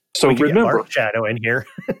 brother. So We can get remember, Mark Shadow in here.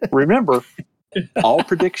 remember, all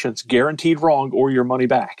predictions guaranteed wrong or your money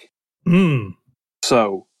back.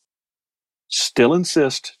 So still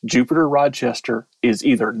insist Jupiter Rochester is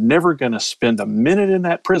either never going to spend a minute in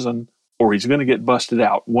that prison or he's going to get busted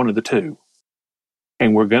out, one of the two.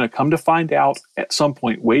 And we're going to come to find out at some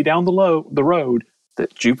point way down the road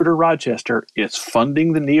that Jupiter Rochester is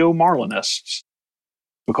funding the Neo-Marlinists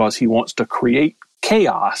because he wants to create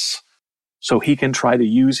chaos so he can try to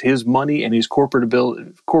use his money and his corporate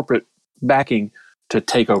backing to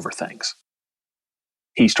take over things.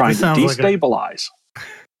 He's trying This to sounds like destabilize.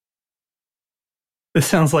 This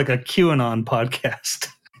sounds like a QAnon podcast.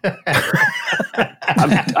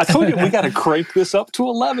 I told you we got to crank this up to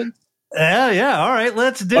 11. Yeah. All right,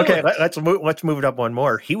 let's do Okay, it. let's move it up one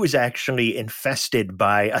more. He was actually infested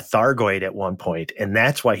by a Thargoid at one point, and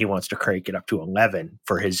that's why he wants to crank it up to 11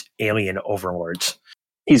 for his alien overlords.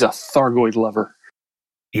 He's a Thargoid lover.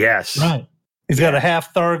 Yes. Right. He's got a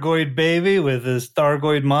half Thargoid baby with his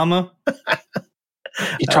Thargoid mama,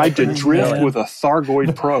 He tried to drift man. with a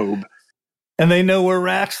Thargoid probe. and they know where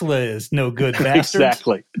Raxla is. No good bastards.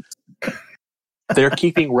 Exactly. They're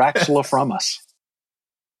keeping Raxla from us.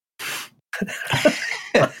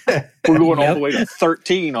 We're going all the way to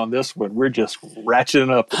 13 on this one. We're just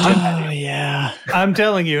ratcheting up. Oh yeah. I'm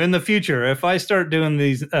telling you, in the future, if I start doing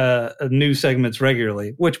these new segments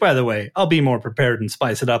regularly, which, by the way, I'll be more prepared and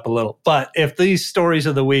spice it up a little. But if these stories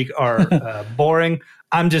of the week are boring,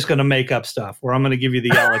 I'm just going to make up stuff, or I'm going to give you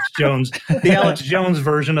the Alex Jones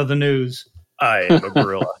version of the news. I am a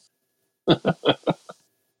gorilla.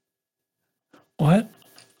 What?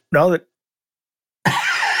 No, that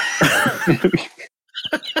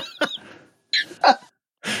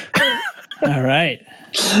All right.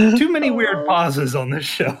 Too many weird pauses on this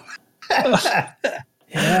show.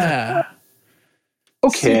 Yeah.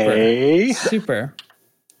 Okay. Super.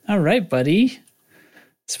 All right, buddy.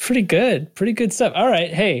 It's pretty good. Pretty good stuff. All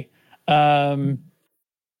right. Hey,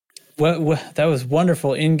 what that was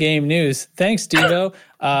wonderful in-game news. Thanks, Devo.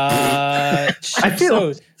 I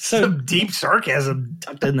feel some deep sarcasm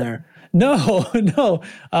tucked in there. No.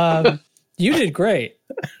 You did great.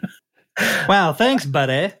 Wow, thanks,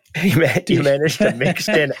 buddy. you managed to mix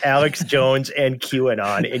in Alex Jones and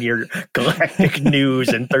QAnon in your galactic news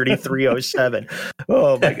in 3307.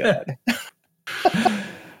 Oh my God.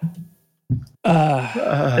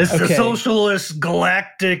 It's the socialist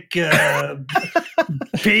galactic people,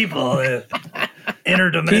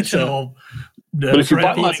 interdimensional But if you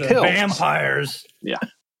buy my pills, vampires. Yeah.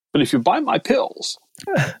 But if you buy my pills,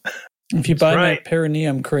 if you buy right. my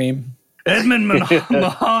perineum cream, Edmund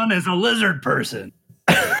Mahan is a lizard person.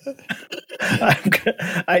 I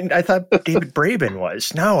thought David Braben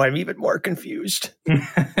was. No, I'm even more confused.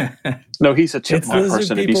 no, he's a it's chipmunk lizard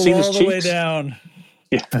person. Have you people seen all his the way cheeks? down.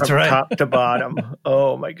 Yeah, That's From right. top to bottom.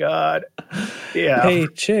 Oh my God. Yeah. Hey,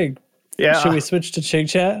 Chig. Yeah. Should we switch to Chig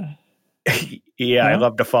Chat? Yeah, I No?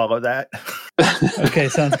 love to follow that. Okay,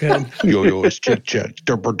 sounds good. Yo, it's Chig Chat.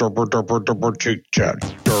 Durper, Chig Chat.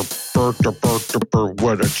 Durper,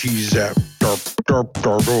 where the cheese at? Durper,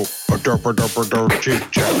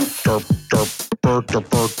 Chig Chat.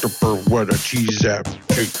 Durper, where the cheese at?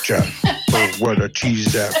 Chig Chat. Where the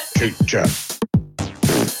cheese at? Chig Chat.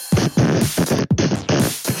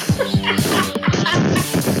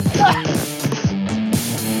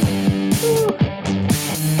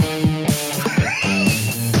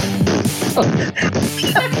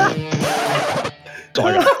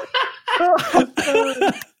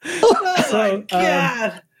 So,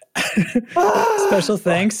 God. special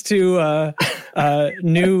thanks to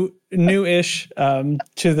new-ish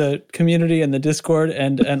to the community and the Discord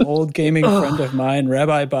and an old gaming friend of mine,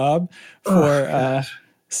 Rabbi Bob, for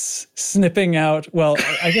snipping out. Well,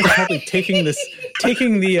 I guess probably taking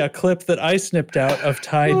the clip that I snipped out of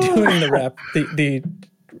Ty doing the rap, the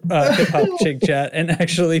hip hop Chig Chat, and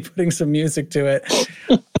actually putting some music to it.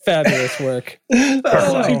 Fabulous work.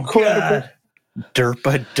 Oh, incredible.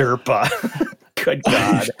 Derpa. Good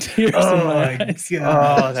God. Tears in Oh my my eyes.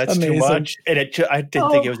 God. Oh, that's too Amazing. much. And I didn't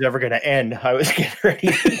think it was ever going to end. I was getting ready.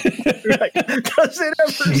 Like, does it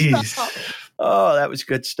ever Jeez. stop? Oh, that was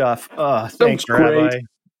good stuff. Oh, was thanks, Rabbi. great.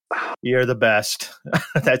 You're the best.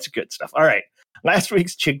 That's good stuff. All right. Last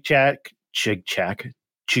week's Chig Chat.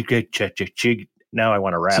 Now I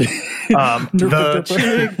want to rap. The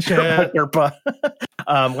Chig Chat. Derpa.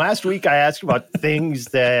 Last week I asked about things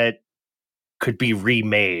that could be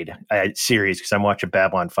remade series because I'm watching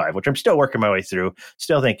Babylon 5, which I'm still working my way through.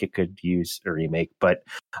 Still think it could use a remake, but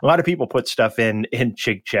a lot of people put stuff in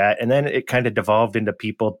Chig Chat, and then it kind of devolved into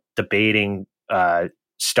people debating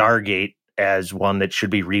Stargate as one that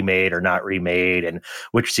should be remade or not remade, and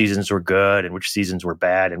which seasons were good and which seasons were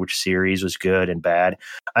bad and which series was good and bad.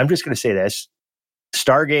 I'm just going to say this.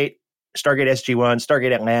 Stargate SG-1,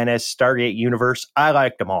 Stargate Atlantis, Stargate Universe. I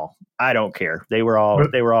liked them all. I don't care. They were all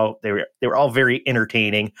very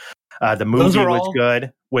entertaining. The movie was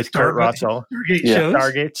good with Kurt Russell. Stargate shows.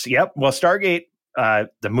 Stargates. Yep. Well, Stargate,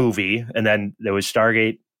 the movie, and then there was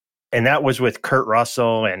Stargate, and that was with Kurt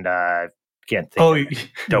Russell and can't think of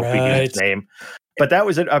Dopey dude's name. But that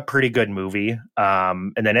was a pretty good movie.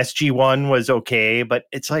 And then SG-1 was okay, but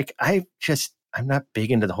it's like I'm not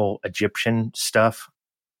big into the whole Egyptian stuff.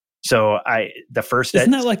 So the first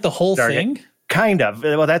Isn't that like the whole Stargate, thing? Kind of.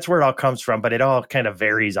 Well, that's where it all comes from, but it all kind of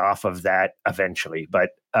varies off of that eventually.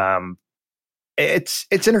 But it's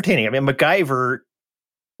entertaining. I mean, MacGyver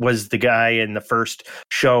was the guy in the first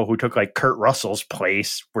show who took like Kurt Russell's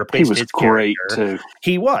place, replaced He was his great character. too.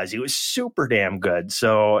 He was super damn good.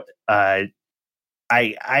 So I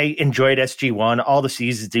enjoyed SG-1 all the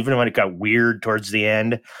seasons, even when it got weird towards the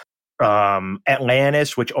end.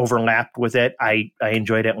 Atlantis, which overlapped with it, I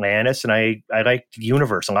enjoyed Atlantis, and I liked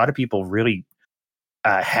Universe. A lot of people really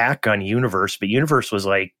hack on Universe, but Universe was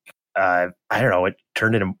like I don't know, it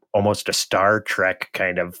turned into almost a Star Trek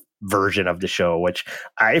kind of version of the show, which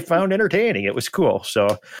I found entertaining. It was cool,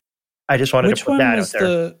 so I just wanted to put that out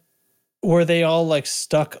there. Were they all like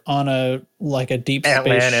stuck on a deep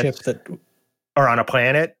Atlantis. space ship that, or on a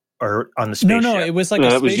planet? Or on the spaceship? No, it was like No,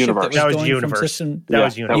 a that was spaceship Universe. that That was was going Universe. from system. That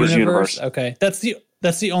was That was Universe. Okay, that's the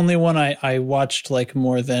That's the only one I watched like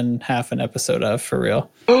more than half an episode of, for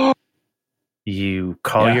real. You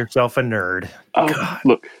call Yeah. yourself a nerd.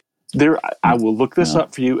 Look, I will look this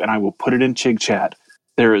up for you, and I will put it in Chig Chat.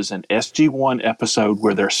 There is an SG-1 episode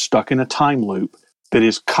where they're stuck in a time loop that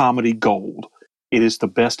is comedy gold. It is the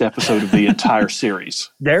best episode of the entire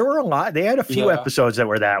series. There were a lot. They had a few Yeah. episodes that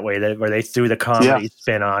were that way, where they threw the comedy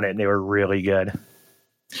spin on it, and they were really good.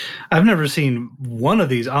 I've never seen one of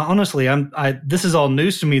these. Honestly, this is all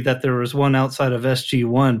news to me that there was one outside of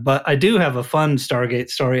SG-1, but I do have a fun Stargate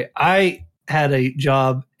story. I had a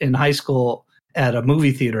job in high school at a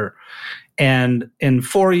movie theater, and in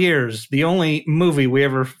 4 years, the only movie we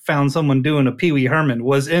ever found someone doing a Pee Wee Herman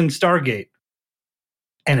was in Stargate.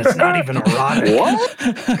 And it's not even erotic. What?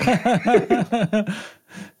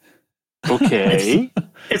 Okay.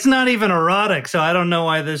 It's not even erotic, so I don't know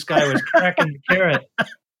why this guy was cracking the carrot.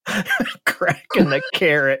 Cracking the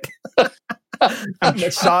carrot.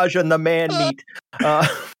 Massaging the man meat.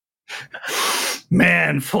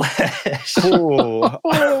 Man flesh. Ooh.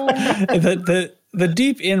 The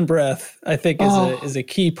deep in breath, I think, is a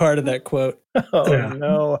key part of that quote. Oh Yeah.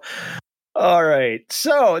 no. All right.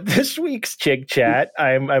 So this week's Chig Chat,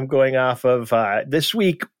 I'm going off of this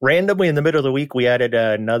week, randomly in the middle of the week, we added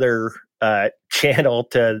another channel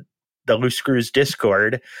to the Loose Screws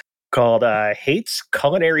Discord called Hate's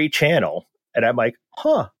Culinary Channel. And I'm like,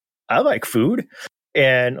 I like food.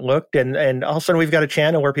 And looked, and all of a sudden we've got a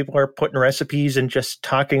channel where people are putting recipes and just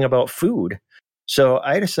talking about food. So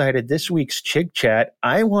I decided this week's Chig Chat,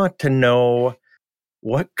 I want to know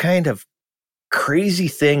what kind of crazy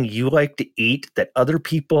thing you like to eat that other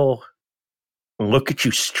people look at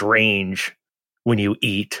you strange when you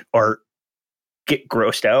eat or get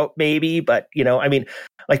grossed out, maybe. But, I mean,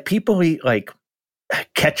 like people eat like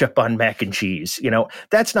ketchup on mac and cheese,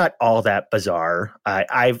 that's not all that bizarre.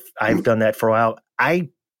 I've done that for a while.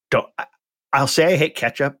 I'll say I hate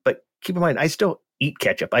ketchup, but keep in mind, I still eat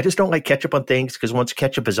ketchup. I just don't like ketchup on things because once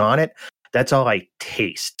ketchup is on it, that's all I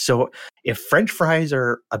taste. So if French fries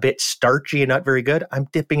are a bit starchy and not very good, I'm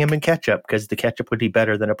dipping them in ketchup because the ketchup would be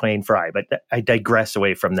better than a plain fry. But I digress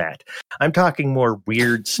away from that. I'm talking more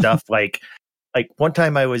weird stuff like one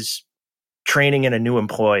time I was training in a new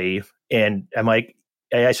employee and I'm like,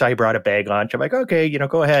 I saw he brought a bag lunch. I'm like, okay,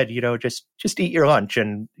 go ahead, just eat your lunch.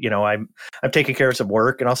 And, I'm taking care of some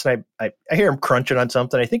work. And all of a sudden I hear him crunching on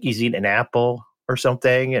something. I think he's eating an apple or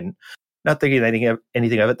something and not thinking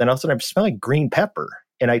anything of it. Then all of a sudden I'm smelling green pepper.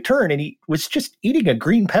 And I turn and he was just eating a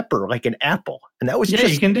green pepper like an apple. And that was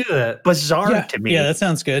just you can do that. bizarre to me. Yeah, that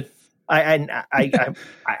sounds good.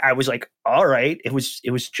 I was like, all right, it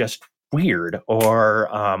was just weird.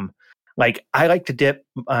 Or like I like to dip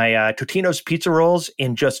my Totino's pizza rolls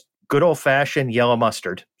in just good old fashioned yellow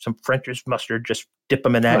mustard, some French's mustard. Just dip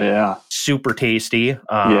them in that. Oh, yeah. Super tasty.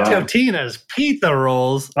 Totino's pizza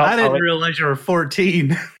rolls. I didn't realize you were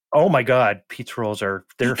 14. Oh my God, pizza rolls they're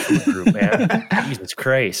a food group, man. Jesus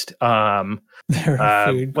Christ. They're a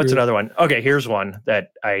food What's group. another one? Okay, here's one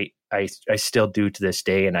that I still do to this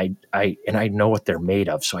day, and I know what they're made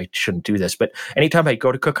of, so I shouldn't do this. But anytime I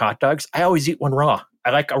go to cook hot dogs, I always eat one raw. I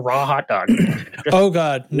like a raw hot dog. Oh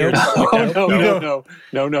God, nope.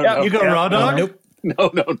 No. You go raw dog? Nope.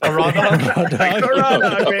 No. A raw dog? Raw dog. I go raw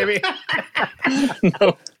dog, baby.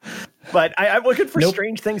 No. But I'm looking for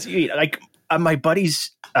strange things to eat. Like my buddy's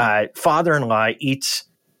father-in-law eats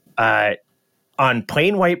on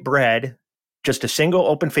plain white bread, just a single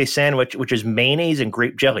open-faced sandwich, which is mayonnaise and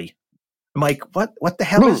grape jelly. I'm like, what the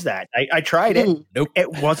hell is that? I tried it. Nope.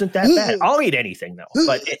 It wasn't that bad. I'll eat anything though.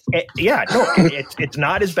 But it's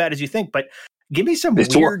not as bad as you think. But give me some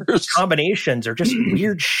weird combinations or just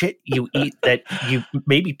weird shit you eat that you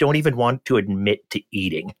maybe don't even want to admit to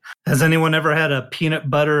eating. Has anyone ever had a peanut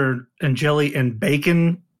butter and jelly and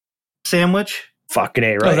bacon sandwich? Fucking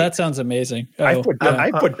A, right? Oh, that sounds amazing. I put bacon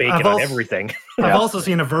I've on also- everything. I've also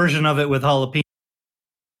seen a version of it with jalapeno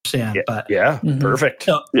sand, but Perfect.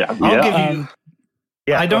 So Yeah. I'll give you.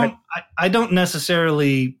 Yeah, I don't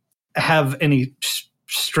necessarily have any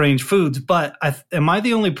strange foods, but am I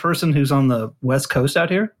the only person who's on the West Coast out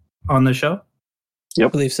here on the show? I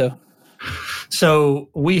believe so. So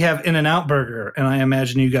we have In-N-Out Burger, and I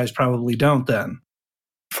imagine you guys probably don't then.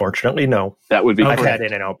 Fortunately, no. That would be I've great. had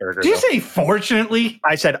In-N-Out Burger. Did you though. say fortunately?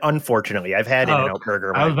 I said unfortunately. I've had Oh, In-N-Out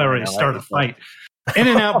Burger. I was about ready to start a fight.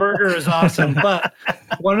 In-N-Out Burger is awesome, but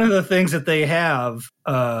one of the things that they have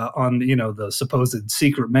on the supposed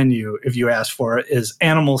secret menu, if you ask for it, is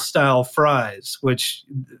animal style fries, which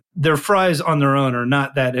their fries on their own are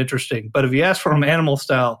not that interesting. But if you ask for them animal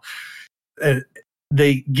style,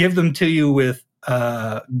 they give them to you with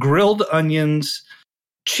grilled onions,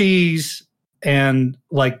 cheese, and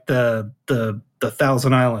like the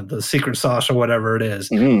Thousand Island, the secret sauce or whatever it is.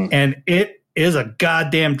 And it is a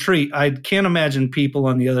goddamn treat. I can't imagine people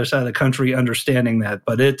on the other side of the country understanding that,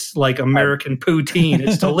 but it's like American poutine.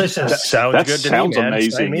 It's delicious. That sounds That good to sounds me, man.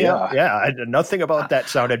 amazing, Sign me up. yeah. Nothing about that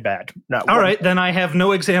sounded bad. Not All one. right, then I have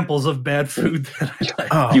no examples of bad food that I like.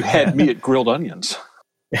 Oh, You had me at grilled onions.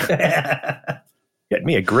 Get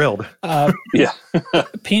me a grilled. Yeah.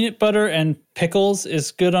 Peanut butter and pickles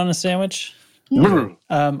is good on a sandwich.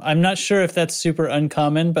 I'm not sure if that's super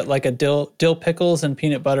uncommon, but like a dill pickles and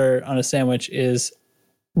peanut butter on a sandwich is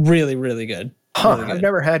really, really good. Huh, Really good. I've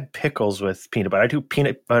never had pickles with peanut butter. I do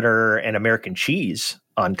peanut butter and American cheese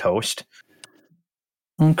on toast.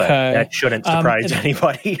 But Okay. that shouldn't surprise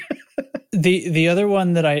anybody. The other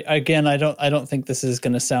one that I don't think this is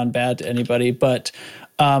going to sound bad to anybody, but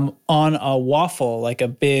on a waffle, like a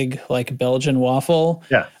big like Belgian waffle,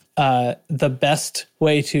 Yeah. The best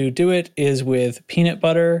way to do it is with peanut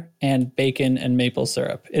butter and bacon and maple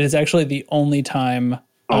syrup. It is actually the only time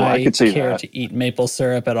I could see care that. to eat maple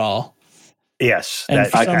syrup at all. Yes. And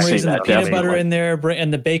for I some can see reason, the that, peanut butter definitely. in there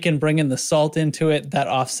and the bacon bringing the salt into it, that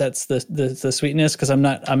offsets the sweetness, because I'm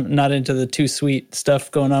not into the too sweet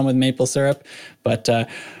stuff going on with maple syrup. But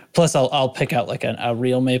plus, I'll pick out like a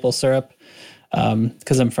real maple syrup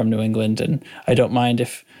because I'm from New England and I don't mind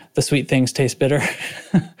if the sweet things taste bitter.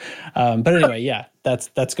 But anyway, yeah,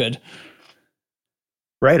 that's good.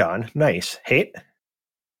 Right on. Nice. Hate?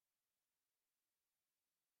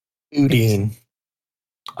 Boudin.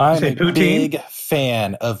 I'm Say a poutine? big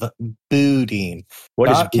fan of boudin. What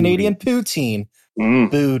is Not Canadian poutine, Mm.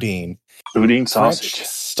 boudin. Boudin French sausage.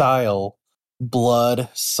 style blood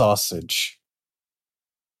sausage.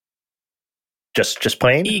 Just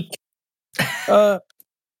plain?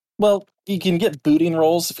 Well, you can get boudin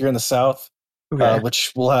rolls if you're in the South, Okay.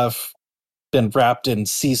 which will have been wrapped in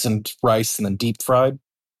seasoned rice and then deep fried.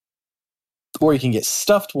 Or you can get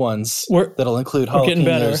stuffed ones We're that'll include we're getting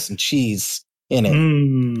better. jalapenos and cheese in it.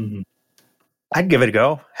 Mm. I'd give it a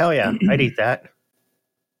go. Hell yeah. I'd eat that.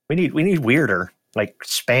 We need weirder, like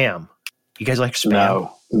spam. You guys like spam?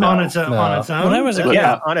 No. On its own. No. On its own. When I was a Look, kid-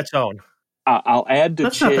 Yeah, on its own. I'll add to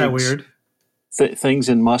That's not that Chig's weird. things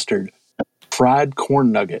in mustard. Fried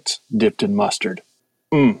corn nuggets dipped in mustard.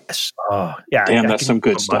 Yes. Oh, yeah. Damn, I that's can some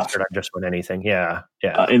good put stuff. mustard on just about anything. Yeah.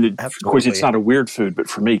 Yeah. And of course, it's Absolutely. not a weird food, but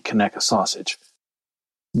for me, Conecuh sausage.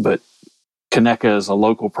 But Conecuh is a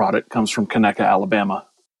local product, comes from Conecuh, Alabama.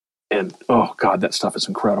 And oh, God, that stuff is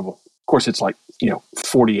incredible. Of course, it's like,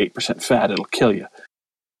 48% fat. It'll kill you.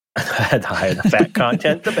 The higher the fat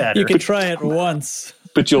content, the better. You can try it once.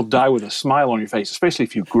 But you'll die with a smile on your face, especially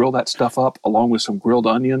if you grill that stuff up along with some grilled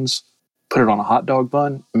onions, put it on a hot dog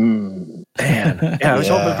bun. Man. Yeah, I was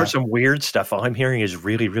hoping Yeah. for some weird stuff. All I'm hearing is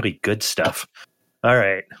really, really good stuff. All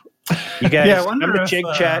right. You guys Yeah, I come wonder to if, Jig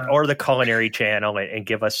Chat or the Culinary Channel and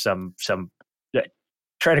give us some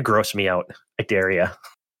try to gross me out. I dare you.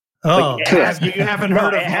 Oh, Like, you haven't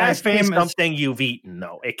heard it of my has to be famous? something you've eaten,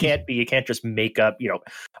 though. It can't be. You can't just make up.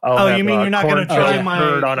 Oh, you mean you're not gonna try my-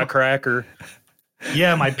 bird on a cracker?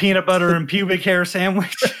 Yeah, my peanut butter and pubic hair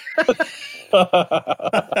sandwich.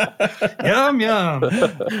 Yum yum.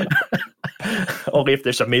 Only if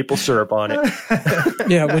there's some maple syrup on it.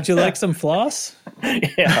 Yeah, would you like some floss?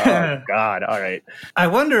 Yeah. Oh God. All right. I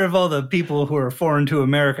wonder if all the people who are foreign to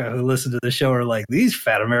America who listen to the show are like, these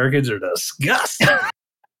fat Americans are disgusting.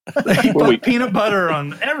 They put peanut butter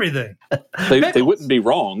on everything. They wouldn't be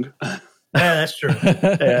wrong. Yeah, that's true.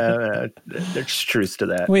 There's truth to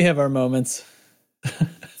that. We have our moments.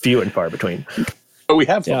 Few and far between. But we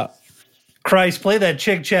have Yeah. Christ, play that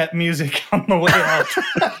Chick Chat music on the way out.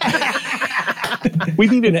 We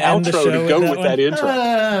need an Gonna end the outro show to with go that with one? that intro.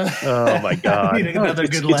 Oh my God. Need another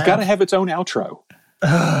good It's laugh. got to have its own outro.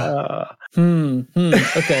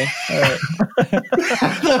 Okay. All right.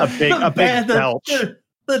 A big belch.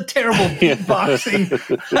 The terrible beatboxing.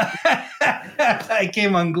 I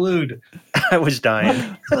came unglued. I was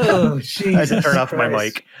dying. Oh, I had Jesus to turn off my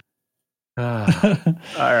Christ. mic.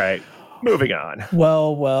 All right. Moving on.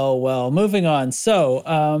 Well. Moving on. So,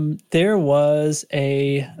 there was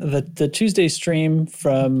the Tuesday stream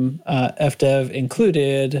from FDev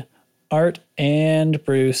included Art and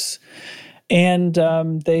Bruce, and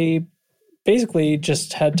they basically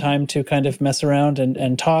just had time to kind of mess around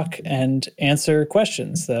and talk and answer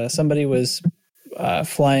questions. Somebody was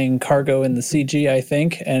flying cargo in the CG, I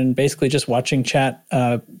think, and basically just watching chat,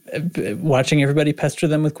 watching everybody pester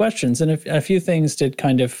them with questions. And a few things did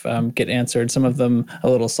kind of get answered, some of them a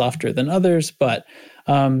little softer than others, but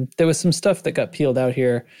there was some stuff that got peeled out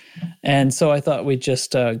here. And so I thought we'd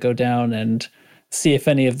just go down and see if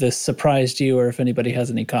any of this surprised you or if anybody has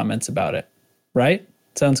any comments about it. right?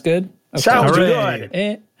 Sounds good? Okay. Sounds Hooray.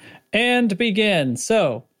 good. And begin.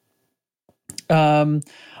 So,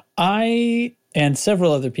 I and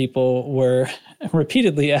several other people were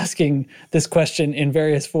repeatedly asking this question in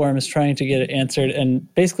various forms, trying to get it answered.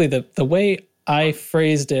 And basically, the way I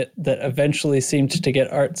phrased it that eventually seemed to get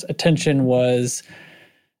Art's attention was,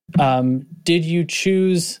 did you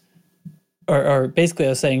choose, or basically I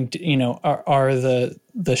was saying, are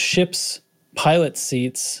the ship's pilot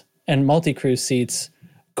seats and multi-crew seats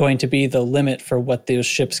going to be the limit for what those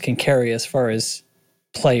ships can carry as far as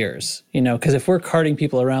players? Because if we're carting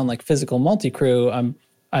people around like physical multi-crew,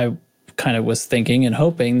 I kind of was thinking and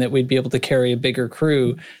hoping that we'd be able to carry a bigger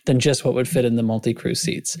crew than just what would fit in the multi-crew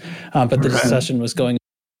seats. But the discussion was going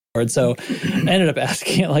forward. So I ended up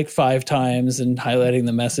asking it like 5 times and highlighting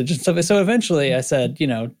the message and stuff. So eventually I said,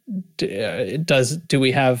 do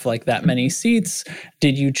we have like that many seats?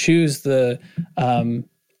 Did you choose the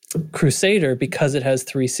Crusader because it has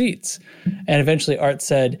 3 seats? And eventually Art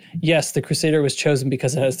said, yes, the Crusader was chosen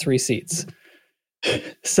because it has 3 seats.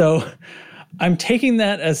 So I'm taking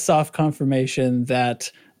that as soft confirmation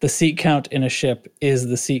that the seat count in a ship is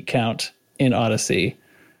the seat count in Odyssey.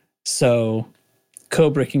 So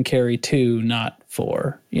Cobra can carry 2, not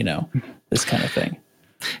 4, this kind of thing.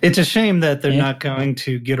 It's a shame that they're not going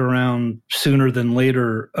to get around sooner than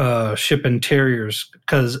later ship interiors,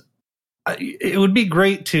 because it would be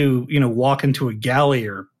great to, walk into a galley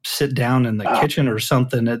or sit down in the kitchen or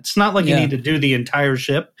something. It's not like you need to do the entire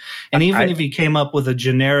ship. And even if you came up with a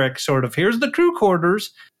generic sort of, here's the crew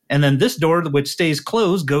quarters, and then this door, which stays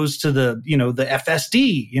closed, goes to the, the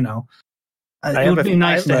FSD, it would be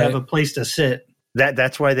nice to have a place to sit.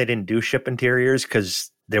 That's why they didn't do ship interiors,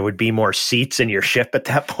 because there would be more seats in your ship at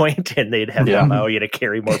that point, and they'd have to allow you to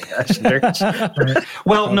carry more passengers. Well,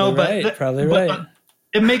 Probably no, right. but Probably right. But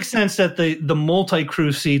it makes sense that the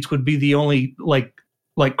multi-crew seats would be the only like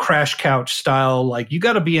crash couch style. Like, you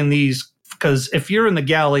got to be in these, because if you're in the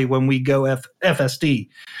galley when we go FSD,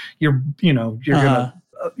 you're gonna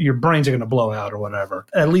your brains are gonna blow out or whatever.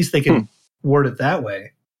 At least they can word it that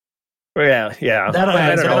way. Yeah. That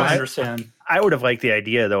I don't I understand. I would have liked the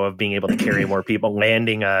idea, though, of being able to carry more people.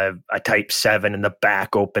 Landing a Type 7 and the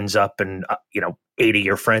back opens up and 80 of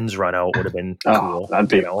your friends run out would have been cool. That'd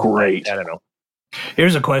be great. I don't know.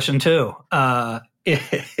 Here's a question too.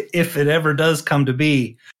 If it ever does come to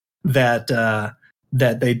be that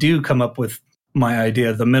they do come up with my idea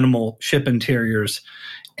of the minimal ship interiors,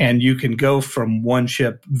 and you can go from one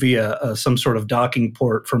ship via some sort of docking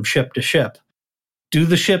port from ship to ship, do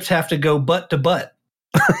the ships have to go butt to butt?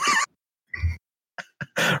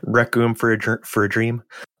 Requiem for a Dream.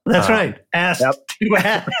 That's right. Asked to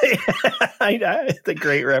ask. It's a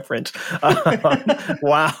great reference.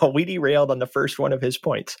 Wow, we derailed on the first one of his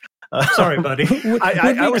points. Sorry, buddy.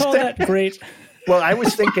 I was call that great? Well, I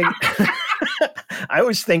was thinking. I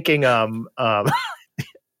was thinking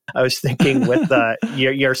with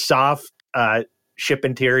your soft ship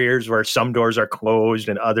interiors where some doors are closed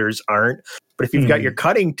and others aren't. But if you've got your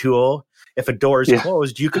cutting tool, if a door is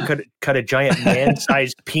closed, you could cut a giant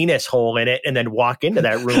man-sized penis hole in it and then walk into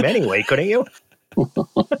that room anyway, couldn't you?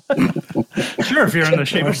 Sure, if you're in the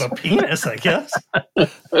shape of a penis, I guess.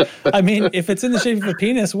 I mean, if it's in the shape of a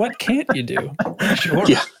penis, what can't you do? Sure.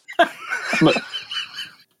 Yeah.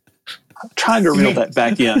 I'm trying to reel that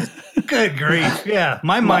back in. Good grief. Yeah,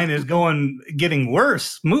 my mind is getting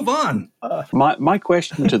worse. Move on. My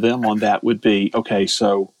question to them on that would be, okay,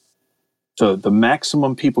 so the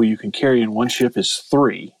maximum people you can carry in one ship is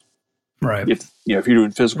 3. Right. If you're doing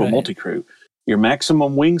physical multi-crew, your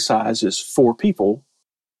maximum wing size is 4 people.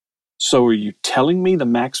 So are you telling me the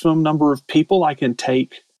maximum number of people I can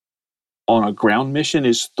take on a ground mission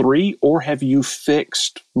is 3, or have you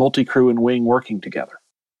fixed multi-crew and wing working together?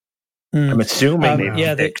 I'm assuming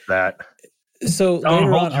they fixed that. So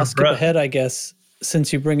later on, I'll skip ahead, I guess,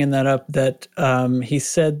 since you're bringing that up, that he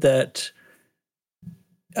said that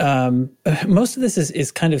most of this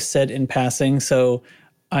is kind of said in passing, so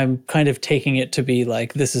I'm kind of taking it to be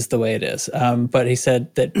like, this is the way it is. But he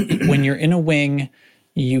said that when you're in a wing,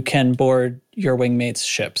 you can board your wingmates'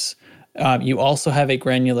 ships. You also have a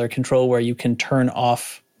granular control where you can turn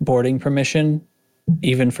off boarding permission,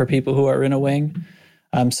 even for people who are in a wing.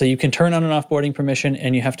 So you can turn on and off boarding permission,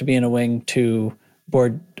 and you have to be in a wing to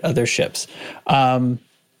board other ships. 4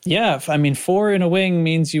 in a wing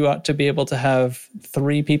means you ought to be able to have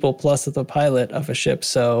 3 people plus the pilot of a ship.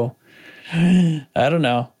 So I don't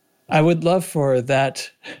know. I would love for that.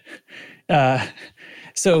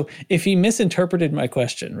 So if he misinterpreted my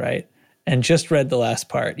question, right, and just read the last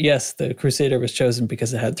part, yes, the Crusader was chosen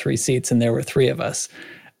because it had 3 seats and there were 3 of us.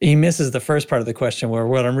 he misses the first part of the question, where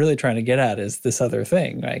what I'm really trying to get at is this other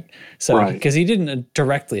thing, right? So Right. because he didn't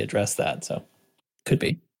directly address that, so could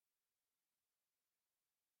be.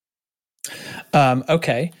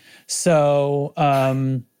 Okay, so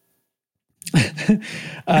Odyssey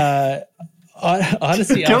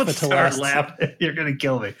Don't Alpha to start last. laughing. You're gonna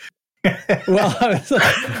kill me. Well,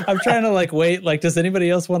 I'm trying to wait. Does anybody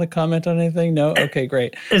else want to comment on anything? No. Okay,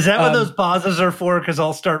 great. Is that what those pauses are for? Because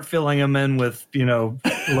I'll start filling them in with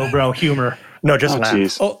lowbrow humor. No, just laugh.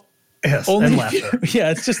 Geez. Oh, Yes, only, and laughter. yeah,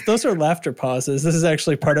 it's just those are laughter pauses. This is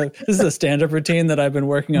actually this is a stand-up routine that I've been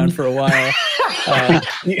working on for a while.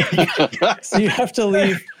 So you have to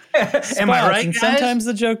leave spots, Am I right, and guys? sometimes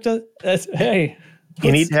the joke does. Hey,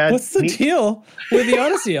 You need to have- what's the deal with the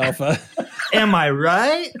Odyssey Alpha? Am I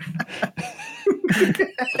right?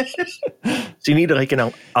 So you need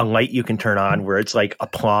a light you can turn on where it's like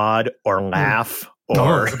applaud or laugh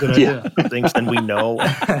or that's a good idea. things. Then we know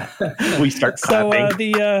we start So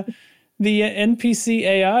clapping. the NPC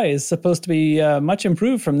AI is supposed to be much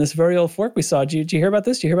improved from this very old fork we saw. Did you hear about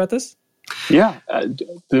this? Do you hear about this? Yeah.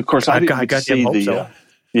 Of course, I didn't I get to got them see hopes the.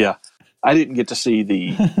 so. I didn't get to see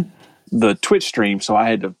the Twitch stream, so I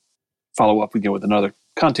had to follow up with another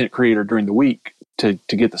content creator during the week to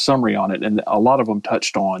get the summary on it, and a lot of them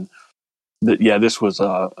touched on that. Yeah, this was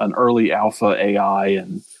an early alpha AI,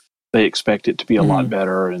 and they expect it to be a lot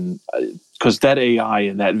better, and because that AI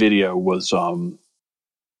in that video was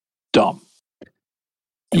dumb.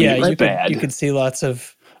 Yeah, it was bad. you could see lots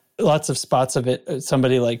of spots of it.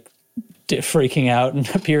 Somebody freaking out and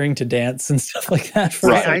appearing to dance and stuff like that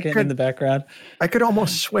for a second in the background. I could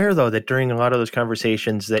almost swear, though, that during a lot of those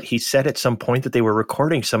conversations that he said at some point that they were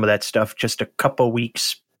recording some of that stuff just a couple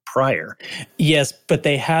weeks prior. Yes, but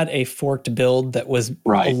they had a forked build that was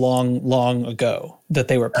Right. long ago that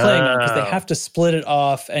they were playing on, because they have to split it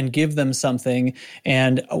off and give them something.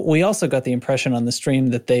 And we also got the impression on the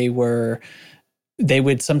stream that they would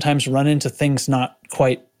sometimes run into things not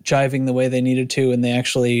quite jiving the way they needed to, and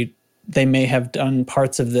they may have done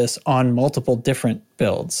parts of this on multiple different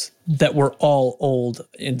builds that were all old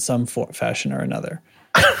in some fashion or another.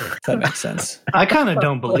 If that makes sense. I kind of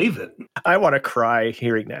don't believe it. I want to cry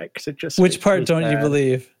hearing that because it just. Which part don't you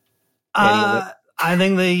believe? I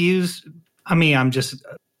think they used. I mean, I'm just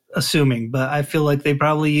assuming, but I feel like they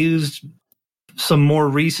probably used some more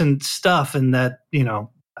recent stuff, and that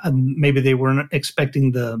maybe they weren't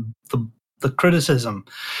expecting the criticism.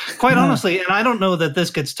 Quite honestly, and I don't know that this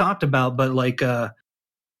gets talked about, but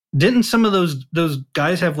didn't some of those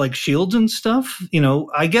guys have shields and stuff?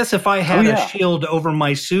 I guess if I had a shield over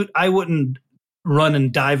my suit, I wouldn't run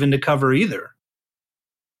and dive into cover either.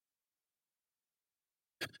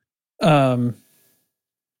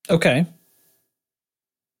 Okay.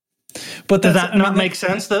 But does that not make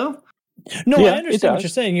sense though? No, Yeah, I understand what you're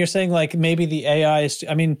saying. You're saying maybe the AI is.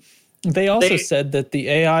 I mean, they also said that the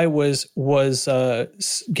AI was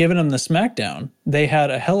giving them the smackdown. They had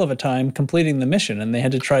a hell of a time completing the mission, and they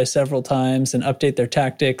had to try several times and update their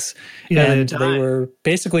tactics. Yeah, and they were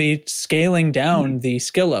basically scaling down the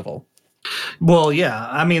skill level. Well, yeah.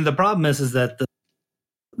 I mean, the problem is that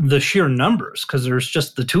the sheer numbers, because there's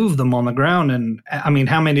just the two of them on the ground, and I mean,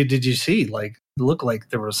 how many did you see? It looked like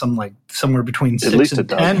there was somewhere between 6 and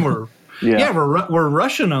 10 were. Yeah, we're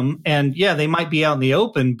rushing them, and they might be out in the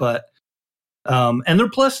open, but and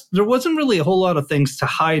there wasn't really a whole lot of things to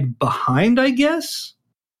hide behind, I guess,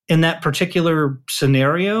 in that particular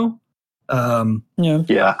scenario. I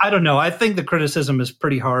don't know. I think the criticism is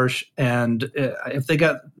pretty harsh, and if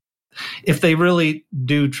they really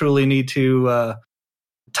do truly need to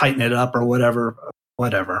tighten it up or whatever,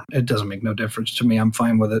 it doesn't make no difference to me. I'm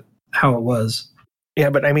fine with it how it was.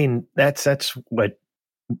 Yeah, but I mean that's what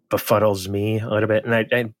befuddles me a little bit, and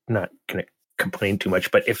I'm not going to complain too much,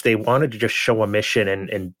 but if they wanted to just show a mission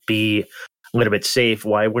and be a little bit safe,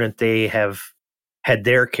 why wouldn't they have had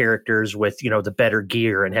their characters with the better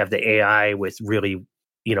gear and have the AI with really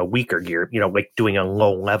weaker gear, doing a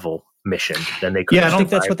low level mission? Then they could. Yeah, I think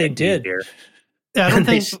that's what they did. Yeah, I don't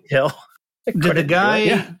think still. Did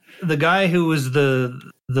the guy who was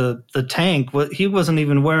the tank, he wasn't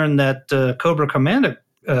even wearing that Cobra Commander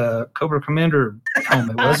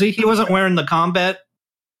helmet, was he? He wasn't wearing the combat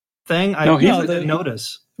thing. I didn't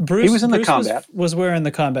notice. Bruce, he was in the combat. Was wearing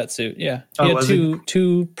the combat suit. Yeah, he had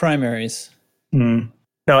two primaries. No,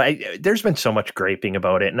 there's been so much griping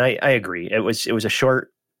about it, and I agree. It was a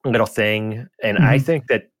short little thing, and I think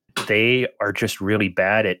that they are just really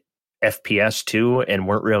bad at FPS too, and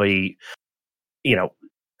weren't really,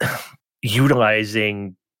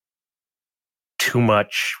 utilizing too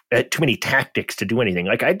many tactics to do anything.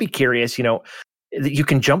 I'd be curious, you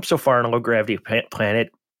can jump so far on a low gravity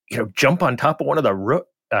planet, jump on top of one of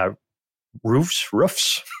the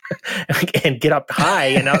roofs and get up high,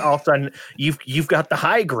 and all of a sudden you've got the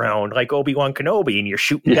high ground like Obi-Wan Kenobi, and you're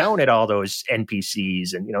shooting down at all those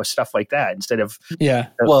NPCs and stuff like that, instead of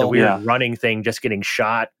the weird running thing just getting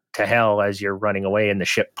shot to hell as you're running away, and the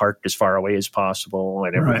ship parked as far away as possible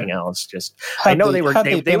and everything else. Just I know they were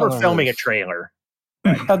filming a trailer.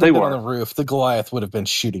 Had they been on the roof, the Goliath would have been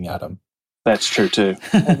shooting at them. That's true too.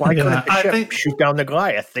 Well, why couldn't the ship shoot down the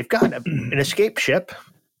Goliath? They've got an escape ship.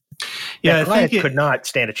 Yeah, Goliath could not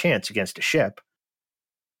stand a chance against a ship.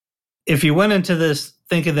 If you went into this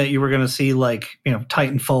thinking that you were going to see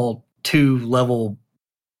Titanfall 2 level,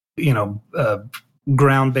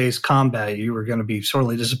 ground-based combat, you were going to be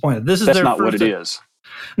sorely disappointed. That's not what it is.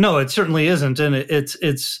 No, it certainly isn't, and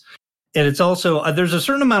it's also there's a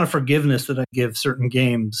certain amount of forgiveness that I give certain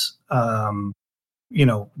games,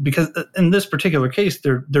 because in this particular case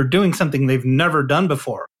they're doing something they've never done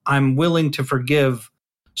before. I'm willing to forgive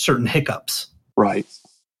certain hiccups, right?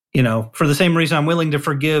 For the same reason I'm willing to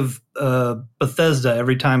forgive Bethesda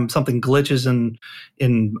every time something glitches in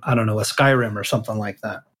I don't know, a Skyrim or something like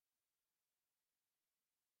that.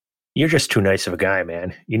 You're just too nice of a guy,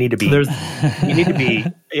 man. You need to be.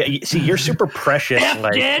 See, you're super precious.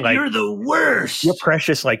 Dad, you're the worst. You're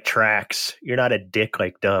precious like Trax. You're not a dick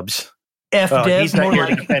like Dubs. He's not here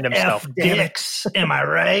to defend himself. Dicks, am I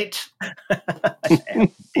right?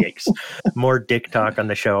 Dicks. More dick talk on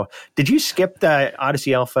the show. Did you skip the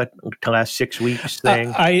Odyssey Alpha to last 6 weeks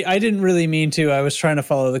thing? I didn't really mean to. I was trying to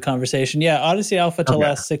follow the conversation. Yeah, Odyssey Alpha to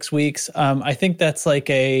last 6 weeks. I think that's like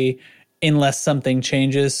a unless something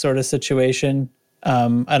changes sort of situation.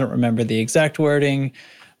 I don't remember the exact wording,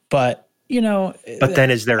 but But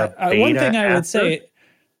then is there a beta? One thing I would say,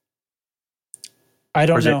 I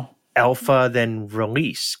don't know. Alpha then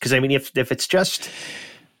release? Because I mean, if it's just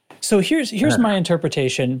so, here's my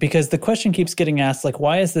interpretation, because the question keeps getting asked, like,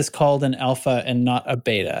 why is this called an alpha and not a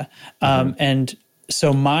beta? And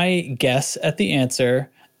so my guess at the answer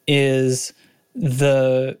is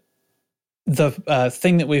the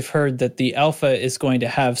thing that we've heard, that the alpha is going to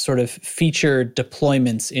have sort of feature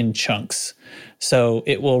deployments in chunks. So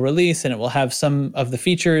it will release and it will have some of the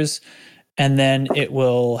features, and then it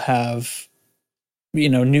will have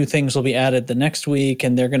new things will be added the next week,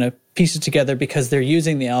 and they're going to piece it together because they're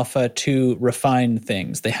using the alpha to refine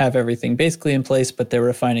things. They have everything basically in place, but they're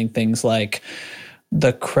refining things like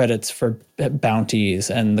the credits for bounties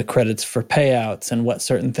and the credits for payouts and what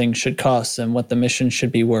certain things should cost and what the mission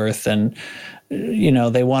should be worth. And,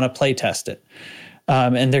 they want to play test it.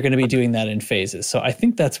 And they're going to be doing that in phases. So I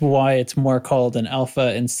think that's why it's more called an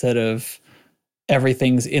alpha instead of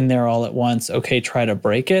everything's in there all at once. Okay, try to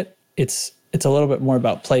break it. It's a little bit more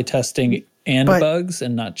about play testing and bugs,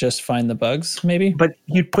 and not just find the bugs, maybe. But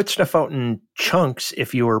you'd put stuff out in chunks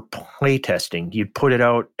if you were play testing. You'd put it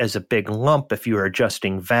out as a big lump if you were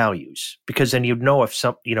adjusting values, because then you'd know if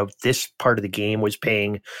this part of the game was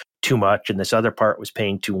paying too much and this other part was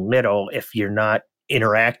paying too little. If you're not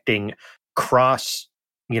interacting cross,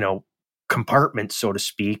 compartments, so to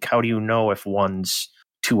speak, how do you know if one's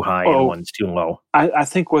too high and one's too low? I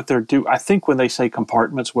think what they're do. I think when they say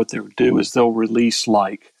compartments, what they'll do is they'll release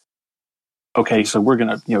okay, so we're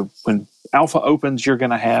gonna, when Alpha opens, you're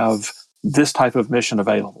gonna have this type of mission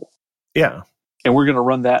available. Yeah, and we're gonna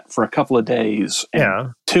run that for a couple of days.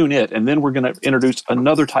 And tune it, and then we're gonna introduce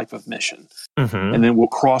another type of mission, and then we'll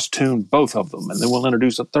cross tune both of them, and then we'll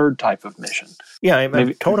introduce a third type of mission. Yeah,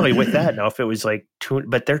 I'm totally with that. Now, if it was like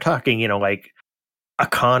but they're talking, like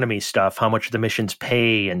economy stuff, how much the missions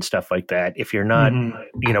pay and stuff like that. If you're not,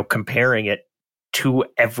 comparing it to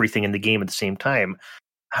everything in the game at the same time,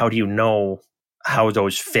 how do you know how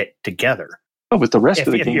those fit together? Oh, but the rest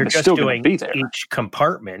of the game is still going to be there. Each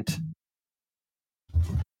compartment,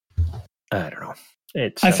 I don't know.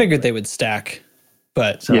 I figured they would stack,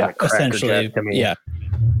 but essentially, yeah.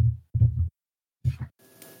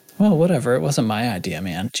 Well, whatever. It wasn't my idea,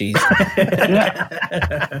 man. Jeez.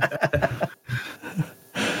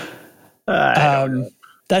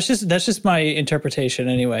 That's just my interpretation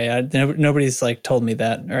anyway. Nobody's told me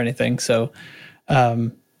that or anything, so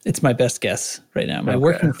it's my best guess right now, my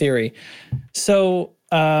working theory. So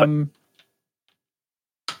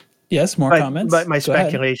yes, more comments. But my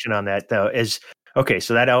speculation on that though is, okay,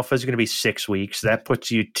 so that alpha is going to be 6 weeks. That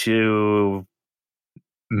puts you to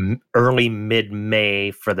early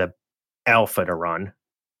mid-May for the alpha to run,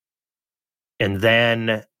 and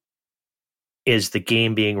then is the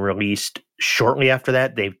game being released shortly after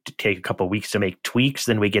that? They take a couple of weeks to make tweaks,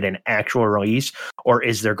 then we get an actual release? Or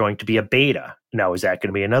is there going to be a beta? Now, is that going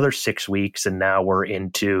to be another 6 weeks, and now we're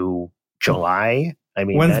into July? I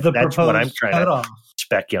mean, When's the that's what I'm proposed trying to cutoff?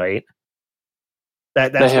 speculate.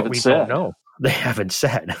 That's They what haven't we said. don't know. They haven't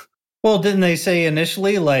said. Well, didn't they say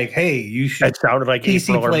initially, like, hey, you should It sounded like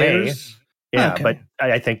PC April or May. players? Yeah, Okay. but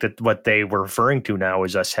I think that what they were referring to now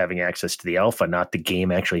is us having access to the alpha, not the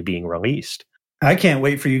game actually being released. I can't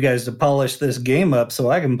wait for you guys to polish this game up so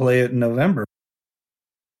I can play it in November.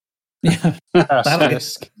 Yeah.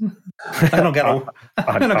 Asterisk. I don't got to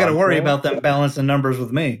worry console? about them balancing numbers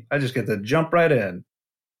with me. I just get to jump right in.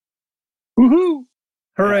 Woohoo!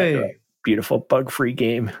 Hooray! Beautiful bug-free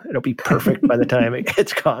game. It'll be perfect by the time it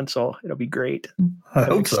gets console. It'll be great. I I'm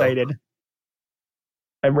hope so. excited.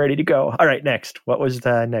 I'm ready to go. All right, next. What was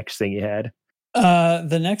the next thing you had?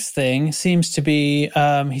 The next thing seems to be,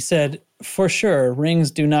 he said, for sure,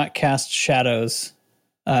 rings do not cast shadows.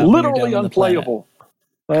 when you're down Literally on the planet. unplayable.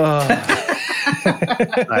 All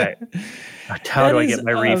right. How That do I is, get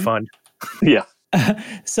my refund? Yeah.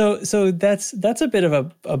 So that's a bit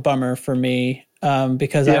of a bummer for me,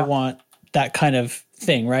 because I Yeah. want that kind of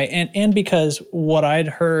thing, right? And because what I'd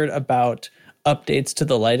heard about updates to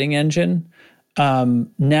the lighting engine,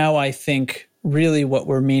 now I think really what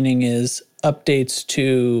we're meaning is updates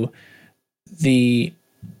to the,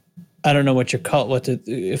 I don't know what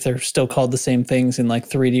if they're still called the same things in like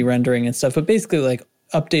 3D rendering and stuff, but basically like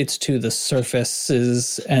updates to the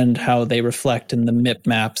surfaces and how they reflect in the MIP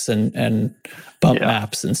maps and bump Yeah.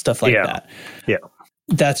 maps and stuff like Yeah. that. Yeah.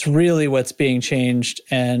 That's really what's being changed.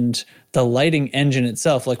 And the lighting engine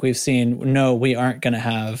itself, like we've seen, no, we aren't going to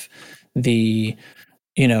have the,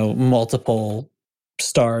 multiple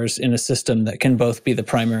stars in a system that can both be the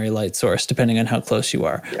primary light source, depending on how close you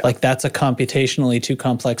are. Yeah. Like that's a computationally too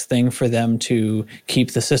complex thing for them to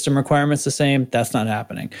keep the system requirements the same. That's not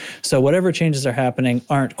happening. So whatever changes are happening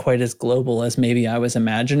aren't quite as global as maybe I was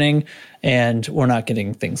imagining, and we're not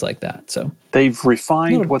getting things like that. So They've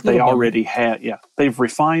refined what they little bummer. already had. Yeah. They've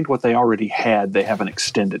refined what they already had. They haven't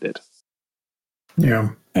extended it. Yeah.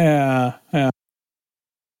 yeah.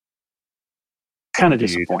 Kind of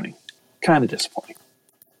disappointing.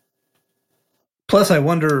 Plus, I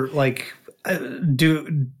wonder, like,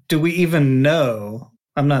 do we even know?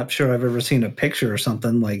 I'm not sure I've ever seen a picture or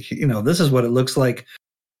something like, this is what it looks like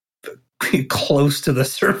close to the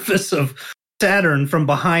surface of Saturn from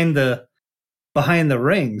behind the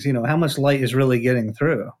rings. How much light is really getting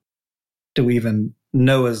through? Do we even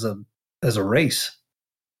know as a race?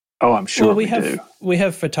 Oh, I'm sure Well, we do. we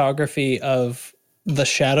have photography of the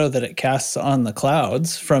shadow that it casts on the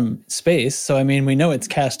clouds from space. So I mean, we know it's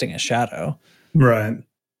casting a shadow. Right.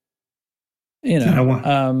 Yeah.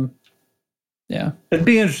 It'd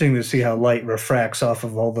be interesting to see how light refracts off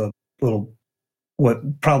of all the little,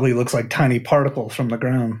 what probably looks like tiny particles from the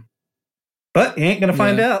ground. But you ain't going to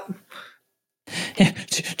find out. Yeah.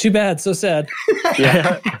 Too bad. So sad.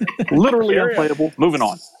 Yeah. Literally unplayable. Moving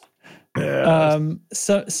on.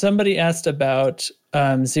 So somebody asked about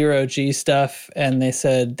zero G stuff, and they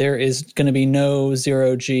said there is going to be no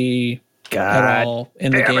zero G at all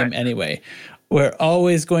in the game anyway. We're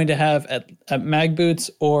always going to have at mag boots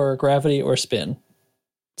or gravity or spin.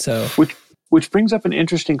 So Which brings up an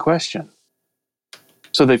interesting question.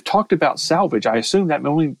 So they've talked about salvage. I assume that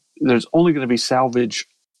there's only going to be salvage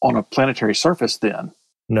on a planetary surface then.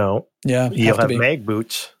 No. yeah, You'll have to be. mag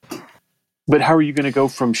boots. But how are you going to go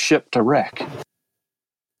from ship to wreck?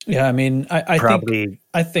 Yeah, I mean, I Probably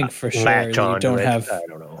think for sure latch you on don't to it. have. I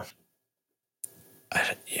don't know.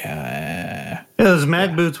 Yeah. Those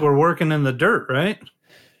mag boots were working in the dirt, right?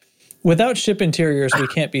 Without ship interiors, we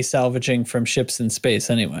can't be salvaging from ships in space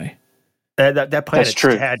anyway. That planet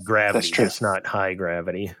true. had gravity. That's true. It's not high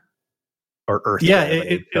gravity or Earth Yeah,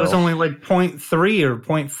 gravity. it was only like 0.3 or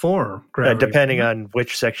 0.4 gravity. depending on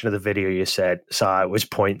which section of the video you saw, it was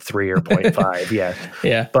 0.3 or 0.5. Yeah,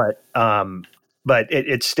 Yeah. but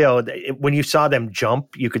it's still when you saw them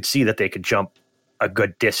jump, you could see that they could jump a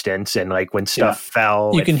good distance, and like when stuff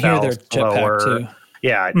fell, You it can hear fell their slower. jetpack too.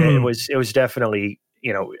 Yeah, it was definitely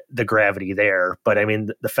the gravity there, but I mean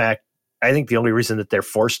the fact. I think the only reason that they're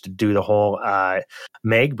forced to do the whole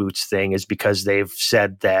mag boots thing is because they've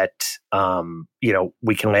said that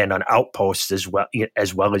we can land on outposts as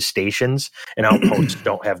well as stations, and outposts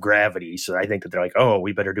don't have gravity. So I think that they're like, oh,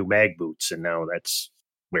 we better do mag boots, and now that's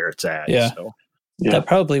where it's at. Yeah. So. Yeah. That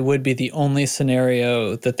probably would be the only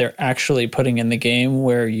scenario that they're actually putting in the game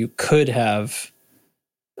where you could have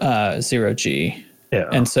zero G. Yeah.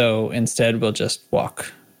 And so instead we'll just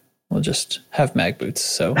walk. We'll just have mag boots.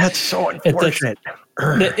 So That's so unfortunate.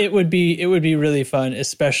 it would be really fun,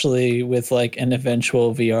 especially with like an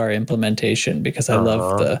eventual VR implementation, because I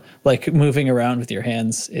love the moving around with your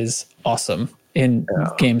hands is awesome. in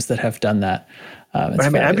games that have done that. But I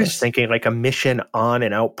mean, I'm just thinking like a mission on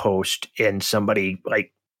an outpost and somebody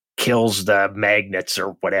like kills the magnets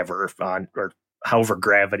or whatever or however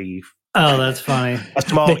gravity. Oh, that's funny. A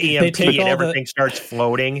small EMP and everything starts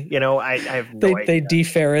floating. I have no idea. They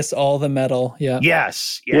deferris all the metal. Yeah.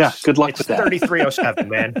 Yes. Yeah. Good luck with that. 3307,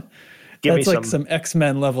 man. Give that's me like some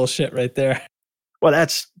X-Men level shit right there. Well,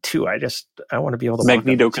 that's too. I want to be able to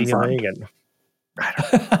Magneto confirmed.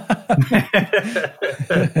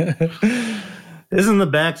 Isn't the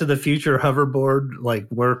Back to the Future hoverboard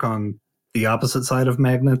like work on the opposite side of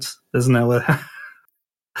magnets? Isn't that what?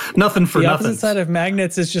 Nothing for the nothing. The opposite side of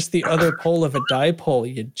magnets is just the other pole of a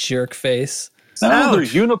dipole, you jerk face. No, they're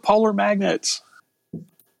unipolar magnets.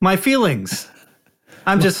 My feelings.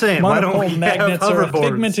 I'm just saying, why don't we magnets have are a hoverboards?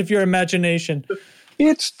 figment of your imagination.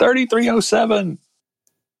 It's 3307.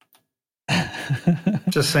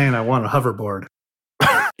 Just saying, I want a hoverboard.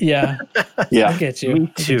 Yeah. I get you. Me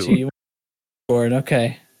too. Board.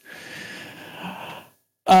 Okay.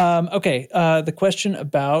 The question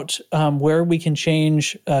about where we can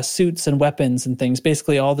change suits and weapons and things,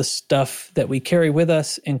 basically all the stuff that we carry with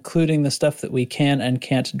us, including the stuff that we can and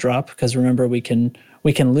can't drop. Because remember, we can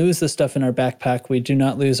lose the stuff in our backpack. We do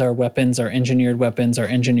not lose our weapons, our engineered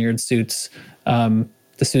suits,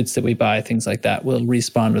 the suits that we buy, things like that will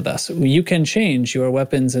respawn with us. You can change your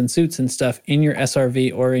weapons and suits and stuff in your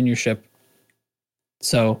SRV or in your ship.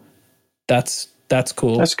 So that's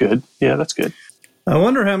cool. That's good. Yeah, that's good. I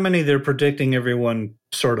wonder how many they're predicting everyone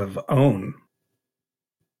sort of own.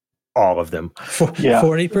 All of them.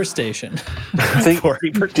 40 per station.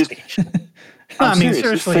 40 per station. I mean,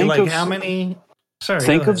 seriously, like how many? Sorry.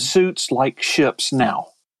 Think of suits like ships now.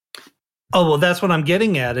 Oh, well, that's what I'm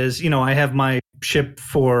getting at is, I have my ship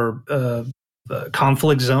for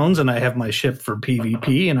conflict zones and I have my ship for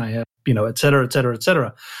PvP and I have, et cetera, et cetera, et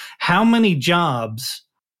cetera. How many jobs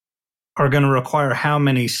are going to require how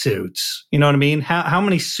many suits? You know what I mean? How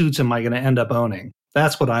many suits am I going to end up owning?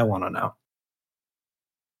 That's what I want to know.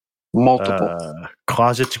 Multiple.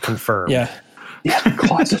 Closets confirmed. Yeah,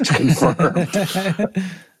 closets confirmed.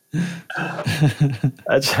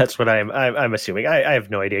 That's what I'm assuming. I have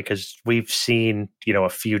no idea because we've seen a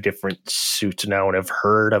few different suits now and have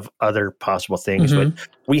heard of other possible things, but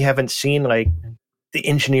we haven't seen like the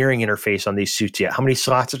engineering interface on these suits yet. How many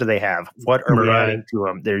slots do they have? What are we adding to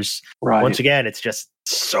them? There's once again, it's just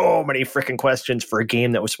so many freaking questions for a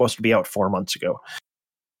game that was supposed to be out 4 months ago.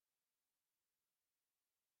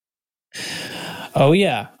 Oh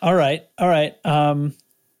yeah. All right.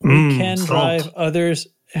 We can drive others.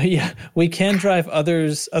 Yeah, we can drive other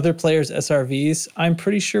players' SRVs. I'm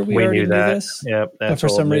pretty sure we already knew this. Yep, but for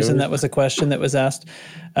some reason, that was a question that was asked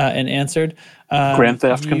and answered. Grand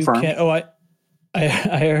Theft confirmed.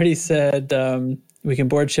 I already said we can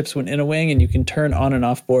board ships when in a wing, and you can turn on and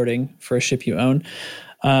off boarding for a ship you own.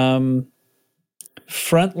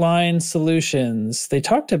 Frontline Solutions. They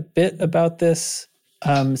talked a bit about this.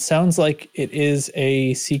 Sounds like it is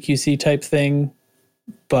a CQC type thing,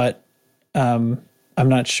 but I'm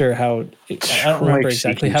not sure how. I don't remember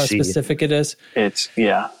exactly how specific it is. It's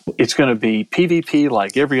going to be PvP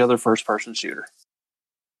like every other first-person shooter.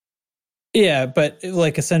 Yeah, but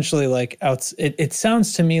like essentially, like it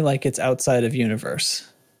sounds to me like it's outside of universe.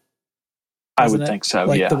 I would think so.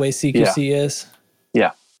 Like the way CQC is.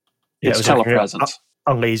 Yeah, it's telepresence. Like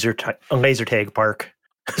a laser tag park.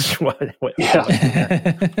 Yeah.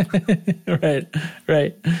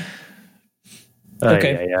 Right.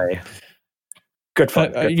 Okay. Good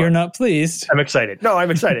fun. You're not pleased. I'm excited. No,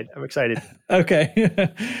 I'm excited. Okay.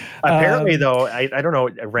 Apparently, though, I don't know.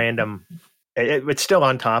 A random. It's still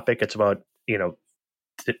on topic. It's about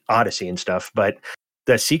Odyssey and stuff, but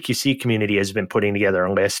the CQC community has been putting together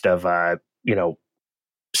a list of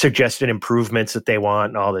suggested improvements that they want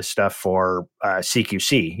and all this stuff for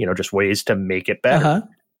CQC. Just ways to make it better.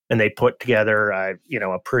 And they put together a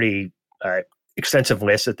pretty extensive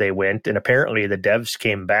list that they went, and apparently the devs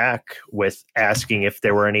came back with asking if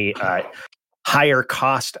there were any higher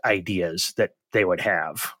cost ideas that they would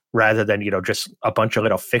have rather than just a bunch of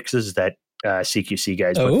little fixes that CQC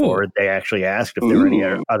guys put forward. They actually asked if there were any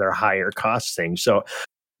other higher cost things. So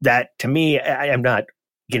that, to me, I am not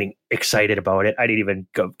getting excited about it. I didn't even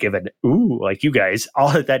go give an like you guys. All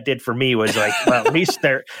that did for me was like, well, at least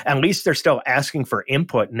they're still asking for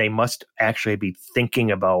input, and they must actually be thinking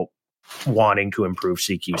about wanting to improve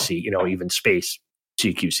CQC, even space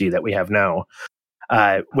CQC that we have now,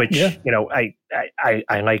 which,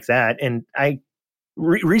 I like that. And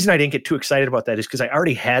reason I didn't get too excited about that is because I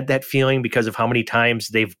already had that feeling because of how many times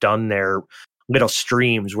they've done their little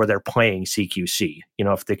streams where they're playing CQC.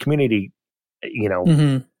 If the community,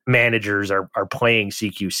 managers are playing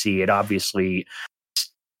CQC. It obviously,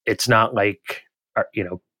 it's not like,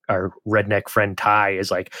 our redneck friend Ty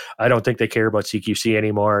is like, I don't think they care about CQC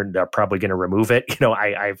anymore, and they're probably going to remove it.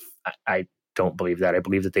 I don't believe that. I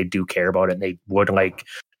believe that they do care about it, and they would like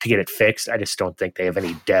to get it fixed. I just don't think they have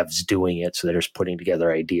any devs doing it, so they're just putting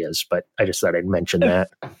together ideas. But I just thought I'd mention that.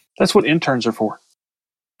 That's what interns are for.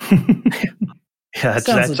 Yeah,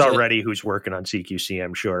 that's already who's working on CQC,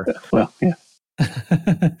 I'm sure. Well, yeah.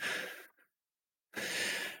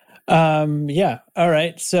 Yeah. All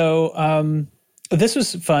right. So this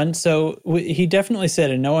was fun. So he definitely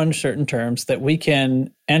said in no uncertain terms that we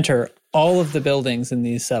can enter all of the buildings in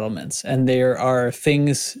these settlements, and there are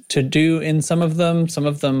things to do in some of them. Some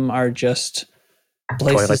of them are just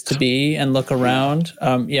places Toilets. to be and look around.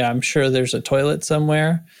 Yeah, I'm sure there's a toilet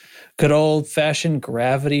somewhere. Good old-fashioned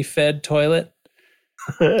gravity-fed toilet.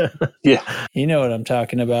 Yeah. You know what I'm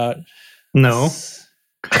talking about. No.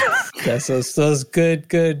 That's those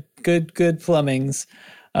good plumbings.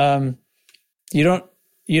 You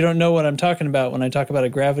don't know what I'm talking about when I talk about a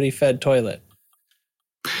gravity-fed toilet.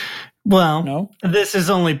 Well, No? this is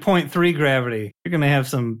only 0.3 gravity. You're going to have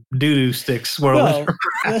some doo-doo sticks swirling.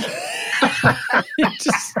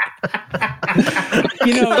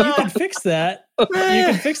 You can fix that. You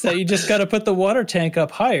can fix that. You just got to put the water tank up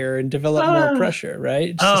higher and develop more pressure,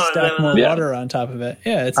 right? Just stack more water on top of it.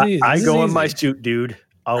 Yeah, it's easy. I go in easy. my suit, dude.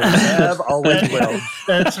 Always have, always will.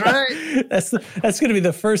 That's right. That's going to be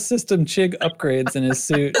the first system Chig upgrades in his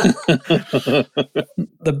suit.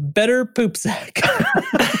 The better poop sack.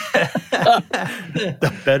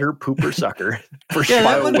 The better pooper sucker. For sure.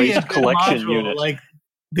 That would be a Waste collection module, unit. like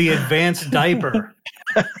the advanced diaper.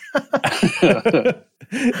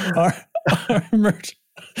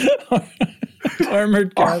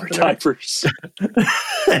 Armored diapers.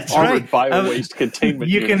 That's Armored right. bio waste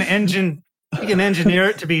containment You unit. can engineer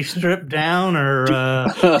it to be stripped down, or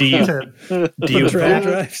do you drag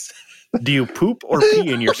drives. Do you poop or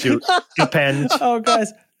pee in your suit? Depends. Oh,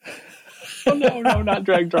 guys. Oh, no, not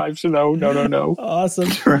drag drives. No. Awesome.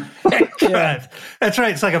 Yeah. That's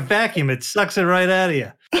right. It's like a vacuum. It sucks it right out of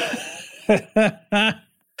you.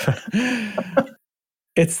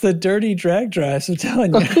 It's the dirty drag drives, I'm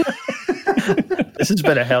telling you. This has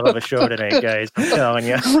been a hell of a show tonight, guys. I'm telling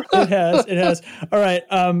you. It has. All right.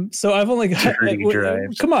 So I've only got. Dirty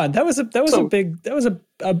drives. Come on, that was a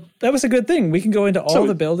good thing. We can go into all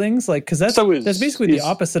the buildings, like, because that's basically the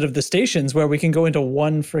opposite of the stations where we can go into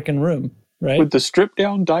one freaking room, right? With the stripped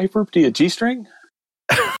down diaper, be a G-string?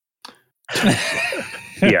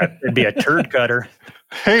 Yeah, it'd be a turd cutter.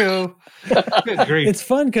 Hey-o. Good grief. It's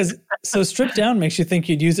fun because stripped down makes you think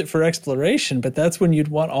you'd use it for exploration, but that's when you'd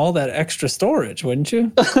want all that extra storage, wouldn't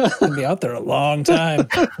you? You'd be out there a long time.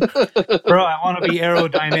 Bro, I want to be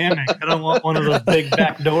aerodynamic. I don't want one of those big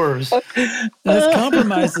back doors. There's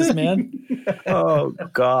compromises, man. Oh,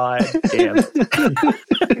 God damn.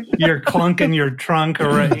 You're clunking your trunk,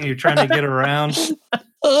 or you're trying to get around.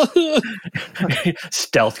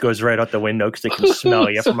 Stealth goes right out the window because they can smell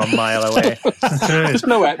you from a mile away. There's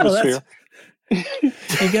no atmosphere. You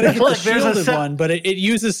got to get the shielded one, but it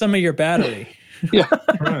uses some of your battery. Yeah.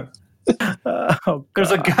 Right. Oh,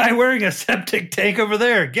 There's a guy wearing a septic tank over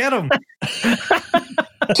there. Get him.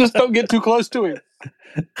 Just don't get too close to him.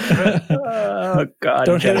 Oh, God.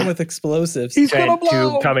 Don't hit him with explosives. He's gonna Giant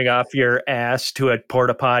blow. tube coming off your ass to a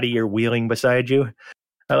porta potty you're wheeling beside you.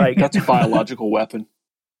 I like That's a biological weapon.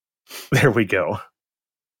 There we go.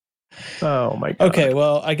 Oh my God. Okay,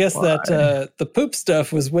 well, I guess that the poop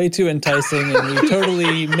stuff was way too enticing, and we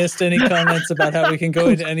totally missed any comments about how we can go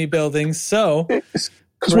into any buildings. So,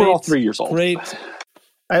 Because we're all 3 years old. Great.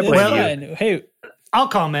 I blame you. Hey, I'll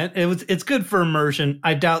comment. It's good for immersion.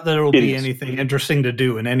 I doubt that there will be anything interesting to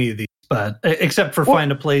do in any of these, but except for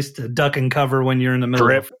find a place to duck and cover when you're in the middle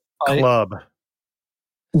Drip of a fight. Club.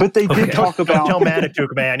 But they did talk Don't about tell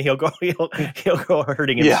Matatuk, man. He'll go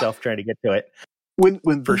hurting himself trying to get to it. when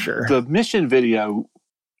For sure. The mission video,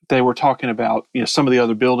 they were talking about some of the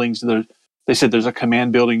other buildings. They said there's a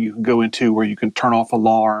command building you can go into where you can turn off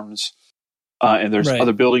alarms, and there's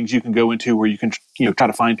other buildings you can go into where you can try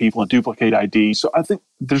to find people and duplicate IDs. So I think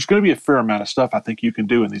there's going to be a fair amount of stuff I think you can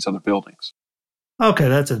do in these other buildings. Okay,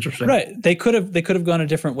 that's interesting. right. They could have gone a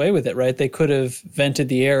different way with it, right? They could have vented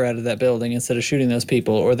the air out of that building instead of shooting those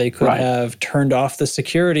people, or they could have turned off the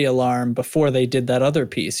security alarm before they did that other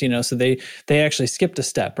piece, so they actually skipped a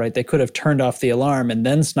step, right? They could have turned off the alarm and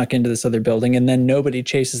then snuck into this other building, and then nobody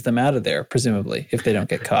chases them out of there, presumably, if they don't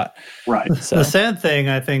get caught. Right. So The sad thing,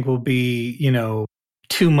 I think, will be,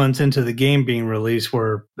 2 months into the game being released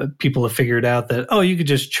where people have figured out that, you could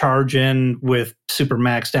just charge in with super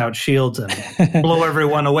maxed out shields and blow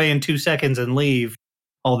everyone away in 2 seconds and leave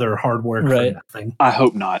all their hard work for nothing. I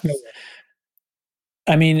hope not.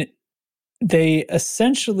 I mean, they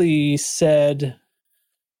essentially said,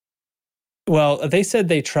 they said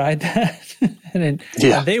they tried that and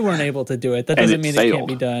they weren't able to do it. That doesn't mean it can't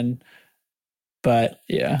be done. But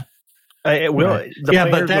yeah. It will. Right. The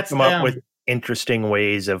players but that's will come up with interesting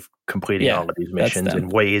ways of completing all of these missions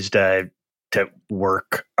and ways to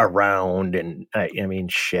work around. And I mean,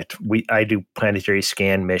 shit. I do planetary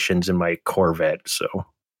scan missions in my Corvette, so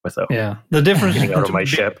the difference getting out of my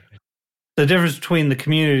ship. The difference between the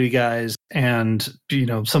community guys and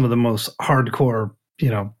some of the most hardcore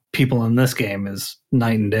people in this game is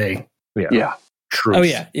night and day. Yeah. Truth. Oh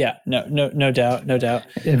yeah. No doubt.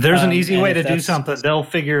 If there's an easy way to do something, they'll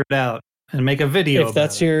figure it out and make a video. If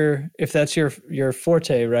that's your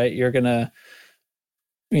forte, right? You're gonna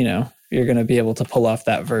be able to pull off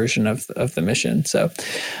that version of the mission. So,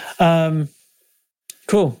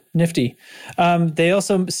 cool, nifty. They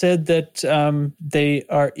also said that they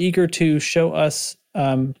are eager to show us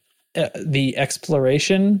the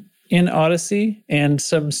exploration in Odyssey and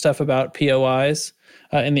some stuff about POIs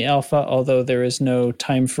in the alpha, although there is no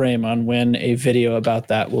time frame on when a video about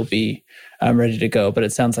that will be ready to go. But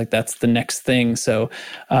it sounds like that's the next thing. So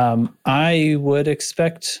I would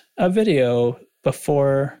expect a video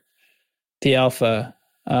before the alpha.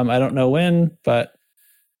 I don't know when, but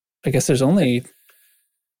I guess there's only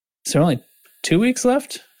 2 weeks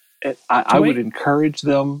left. I would encourage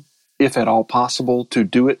them, if at all possible, to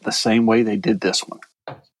do it the same way they did this one.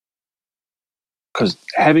 Because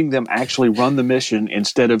having them actually run the mission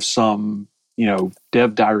instead of some,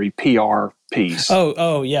 dev diary PR piece.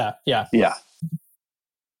 Oh, yeah.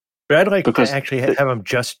 But I'd like to actually have them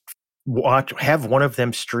just have one of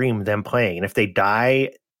them stream them playing. And if they die,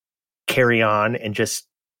 carry on and just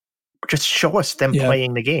show us them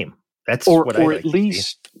playing the game. That's what I like at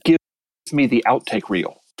least give me the outtake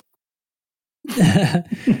reel.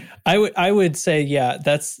 I would say,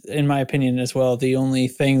 that's in my opinion as well. The only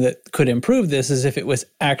thing that could improve this is if it was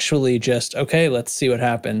actually just, okay, let's see what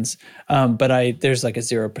happens. But there's like a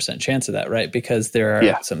 0% chance of that, right? Because there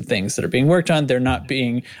are some things that are being worked on. They're not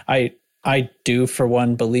being, I do for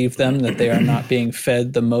one believe them that they are not being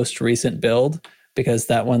fed the most recent build, because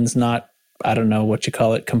that one's not, I don't know what you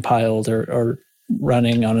call it, compiled or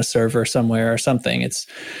running on a server somewhere or something. It's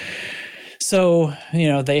so,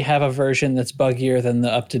 they have a version that's buggier than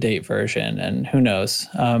the up-to-date version, and who knows.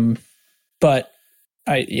 But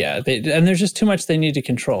there's just too much they need to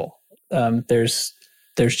control. There's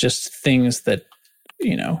just things that,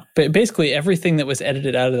 but basically everything that was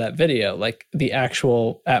edited out of that video, like the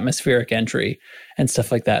actual atmospheric entry and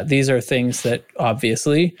stuff like that, these are things that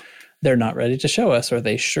obviously they're not ready to show us, or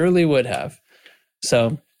they surely would have.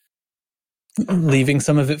 So leaving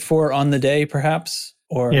some of it for on the day, perhaps,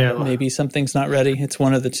 or maybe something's not ready. It's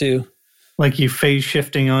one of the two. Like you phase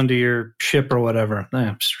shifting onto your ship or whatever.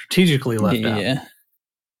 Strategically left out.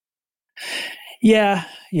 Yeah.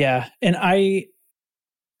 And I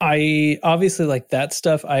obviously like that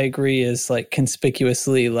stuff. I agree is like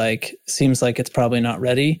conspicuously like seems like it's probably not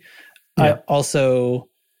ready. Yeah. I also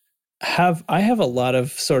have a lot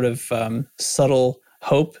of sort of subtle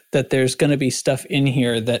hope that there's going to be stuff in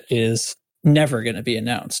here that is never going to be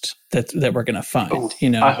announced that we're going to find.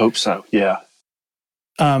 I hope so. Yeah.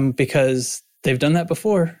 Because they've done that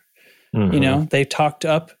before. Mm-hmm. They talked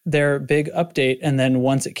up their big update, and then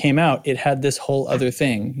once it came out, it had this whole other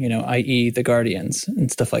thing, i.e. the Guardians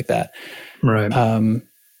and stuff like that. Right.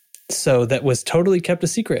 So that was totally kept a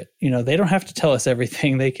secret. They don't have to tell us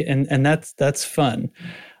everything they can, and that's fun.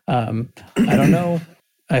 I don't know.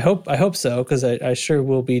 I hope so, because I sure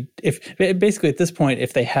will be. If basically at this point,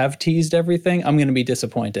 if they have teased everything, I'm going to be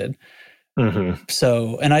disappointed. Mm-hmm.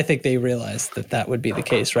 So, and I think they realize that would be the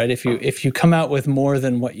case, right? If you come out with more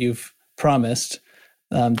than what you've promised,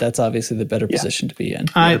 that's obviously the better position to be in.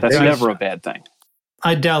 That's never a bad thing.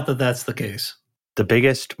 I doubt that that's the case. The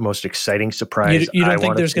biggest, most exciting surprise. You don't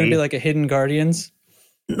think there's going to be like a hidden Guardians?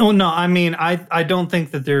 No. I mean, I don't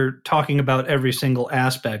think that they're talking about every single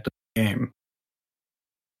aspect of the game.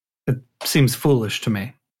 It seems foolish to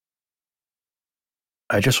me.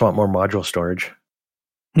 I just want more module storage.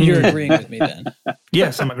 You're agreeing with me then?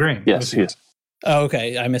 Yes, I'm agreeing. Yes. Oh,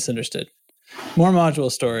 okay. I misunderstood. More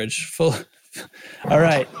module storage. Full. All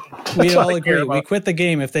right. We all agree. We quit the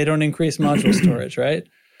game if they don't increase module storage, right?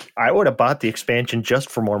 I would have bought the expansion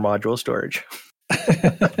just for more module storage.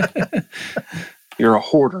 You're a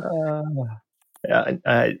hoarder.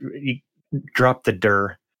 You drop the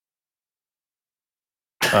dir.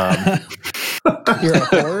 You're a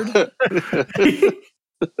horde?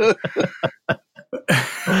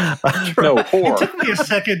 No, It whore. took me a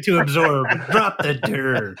second to absorb. Drop the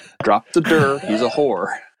dirt. Drop the dirt. He's a whore.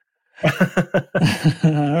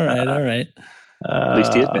 All right. At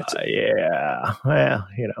least he admits it. Yeah. Well,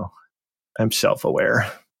 I'm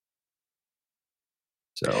self-aware.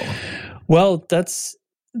 So, Well, that's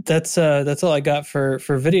all I got for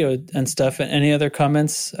video and stuff. Any other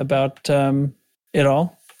comments about it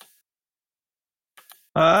all?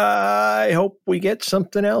 I hope we get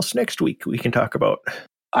something else next week we can talk about.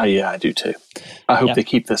 Yeah, I do too. I hope they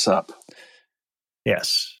keep this up.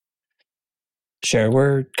 Yes. Sure,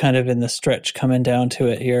 we're kind of in the stretch coming down to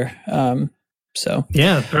it here. So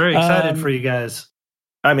Yeah, very excited for you guys.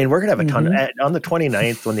 I mean, we're going to have a ton on the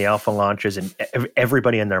 29th when the alpha launches and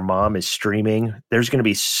everybody and their mom is streaming. There's going to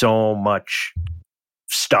be so much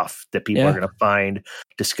stuff that people are going to find,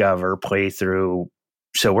 discover, play through.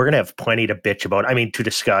 So we're going to have plenty to bitch about. I mean, to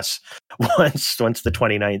discuss once the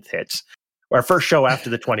 29th hits. Our first show after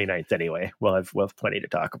the 29th anyway. We'll have plenty to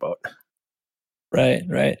talk about. Right.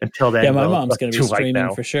 Until then, yeah, my mom's going to be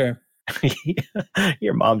streaming for sure.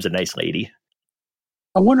 Your mom's a nice lady.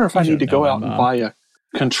 I wonder if I need to go out and buy a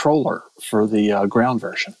controller for the ground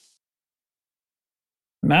version.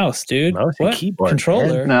 Mouse, dude. Mouse and keyboard.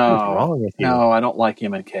 Controller? No, what's wrong with you? No, I don't like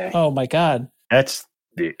M&K. Oh my god. That's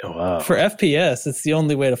wow. For FPS, it's the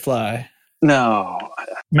only way to fly. No,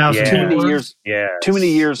 Mouse too many years. Yeah, too many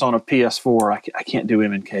years on a PS4. I can't do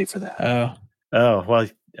M&K for that. Oh well.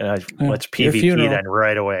 Let's PvP then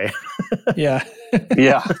right away. Yeah.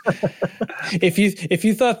 Yeah. If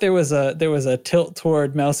you thought there was a tilt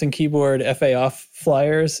toward mouse and keyboard FA off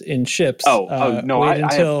flyers in ships, no, wait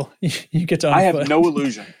until you get to. I have no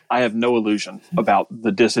illusion. I have no illusion about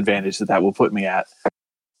the disadvantage that will put me at.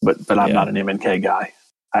 But I'm not an M&K guy.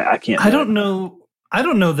 I can't. I don't know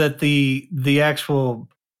that the actual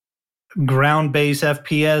ground based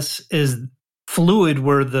FPS is fluid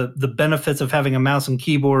where the benefits of having a mouse and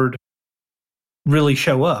keyboard really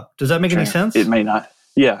show up. Does that make any sense? It may not.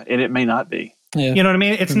 Yeah, and it may not be. Yeah. You know what I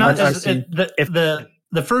mean? It's not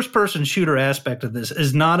the first person shooter aspect of this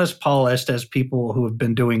is not as polished as people who have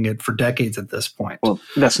been doing it for decades at this point. Well,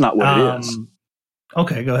 that's not what it is.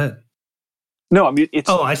 Okay, go ahead. No, I mean it's.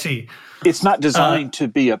 Oh, I see. It's not designed to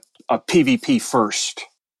be a PvP first.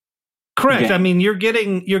 Correct. game. I mean, you're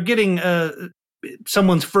getting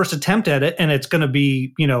someone's first attempt at it, and it's going to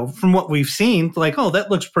be, from what we've seen, like, oh, that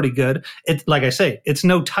looks pretty good. It's like I say, it's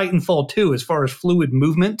no Titanfall 2 as far as fluid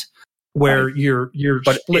movement, where your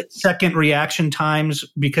split second reaction times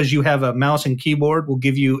because you have a mouse and keyboard will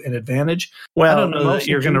give you an advantage. Well, I don't know that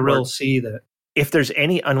you're going to really see that. If there's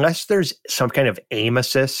unless there's some kind of aim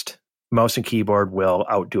assist, mouse and keyboard will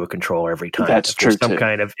outdo a controller every time. That's true too.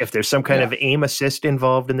 If there's some kind of aim assist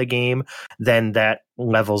involved in the game, then that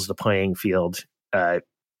levels the playing field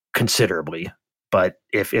considerably. But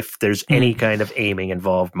if there's any kind of aiming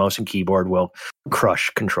involved, mouse and keyboard will crush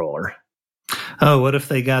controller. Oh, what if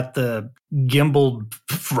they got the gimbaled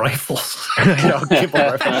rifles?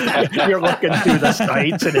 Gimbal rifles. You're looking through the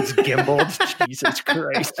sights and it's gimbaled. Jesus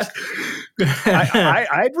Christ!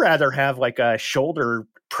 I'd rather have like a shoulder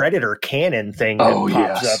Predator cannon thing that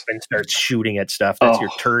pops up and starts shooting at stuff. That's your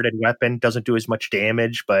turreted weapon. Doesn't do as much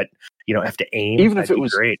damage, but you don't have to aim. Even if it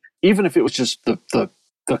was great. Even if it was just the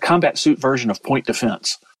combat suit version of point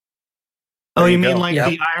defense. Oh, you mean like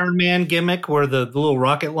the Iron Man gimmick where the little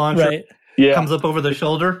rocket launcher comes up over the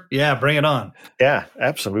shoulder? Yeah, bring it on. Yeah,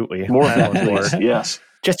 absolutely. More than please. Yes.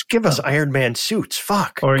 Just give us Iron Man suits.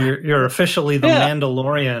 Fuck. Or you're officially the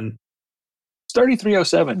Mandalorian. It's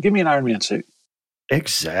 3307. Give me an Iron Man suit.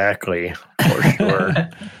 Exactly, for sure.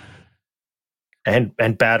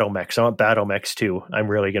 and battle mechs. I want battle mechs too. I'm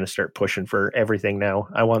really going to start pushing for everything now.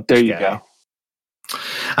 I want this guy. Go.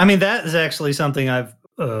 I mean, that is actually something I've,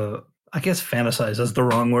 I guess, fantasized is the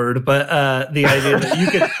wrong word, but the idea that you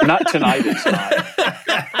could not tonight. It's not.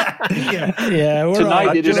 Yeah.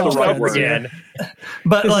 Tonight it is the right word. Again.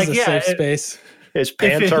 But this like, is a safe space. His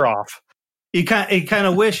pants are off. You kind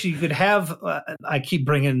of wish you could have. I keep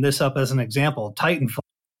bringing this up as an example. Titanfall,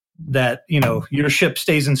 that your ship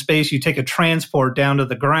stays in space. You take a transport down to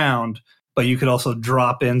the ground, but you could also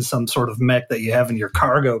drop in some sort of mech that you have in your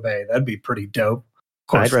cargo bay. That'd be pretty dope.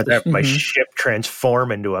 I'd rather have my ship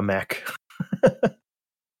transform into a mech.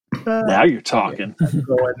 Now you're talking.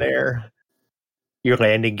 Go in there. Your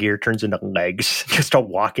landing gear turns into legs. Just a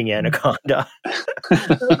walking anaconda.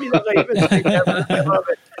 That'd be the lamest thing ever. I love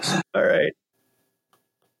it. All right.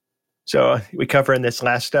 So we covering this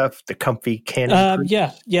last stuff, the Comfy Cannon Cruise?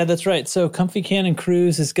 Yeah, that's right. So Comfy Cannon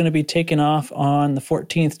Cruise is going to be taking off on the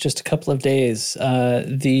 14th, just a couple of days.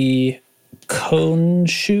 The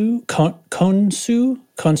Khonsu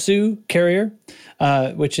carrier,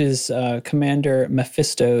 which is Commander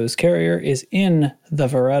Mephisto's carrier, is in the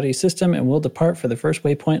Varadi system and will depart for the first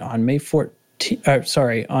waypoint on the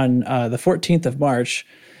 14th of March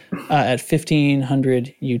at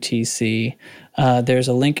 1500 UTC. There's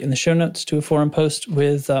a link in the show notes to a forum post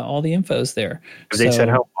with all the infos there. Have they said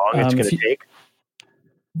how long it's going to take?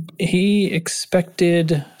 He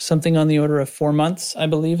expected something on the order of 4 months, I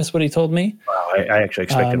believe, is what he told me. Wow, I actually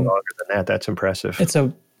expected longer than that. That's impressive. It's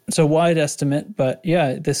a wide estimate, but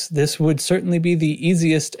yeah, this would certainly be the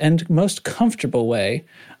easiest and most comfortable way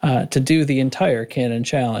to do the entire Cannon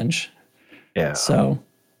Challenge. Yeah. So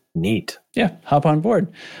neat. Yeah, hop on board.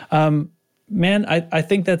 Man, I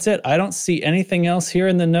think that's it. I don't see anything else here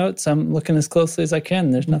in the notes. I'm looking as closely as I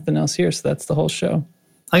can. There's nothing else here, so that's the whole show.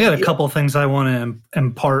 I got a couple of things I want to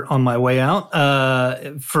impart on my way out.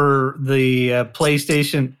 For the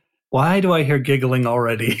PlayStation, why do I hear giggling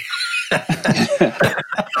already?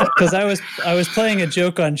 Because I was playing a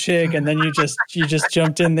joke on Chig, and then you just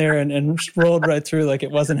jumped in there and rolled right through like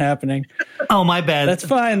it wasn't happening. Oh, my bad. That's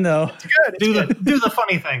fine though. It's good. Do the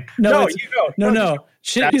funny thing. No.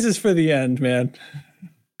 Chig's is for the end, man.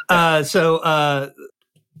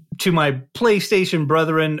 To my PlayStation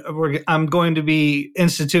brethren, I'm going to be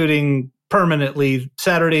instituting permanently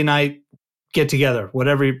Saturday night get together.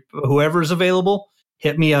 Whoever's available,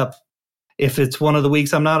 hit me up. If it's one of the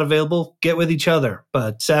weeks I'm not available, get with each other.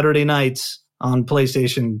 But Saturday nights on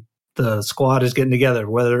PlayStation, the squad is getting together,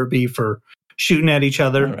 whether it be for shooting at each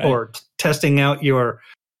other or testing out your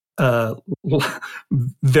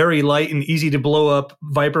very light and easy to blow up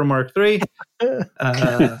Viper Mark III.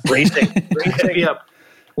 Racing. Yep.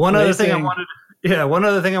 One other thing I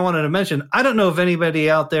wanted to mention. I don't know if anybody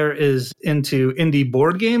out there is into indie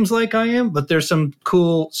board games like I am, but there's some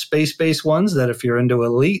cool space-based ones that if you're into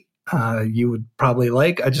Elite, you would probably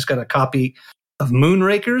like. I just got a copy of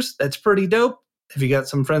Moonrakers. That's pretty dope. If you got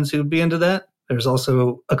some friends who'd be into that. There's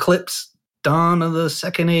also Eclipse, Dawn of the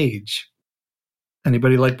Second Age.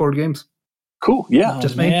 Anybody like board games? Cool. Yeah.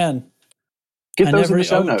 Just man. Get those in the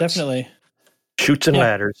show notes. Definitely. Shoots and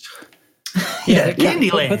ladders.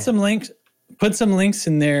 Candyland. Put some links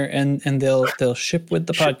in there, and they'll ship with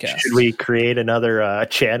the podcast. Should we create another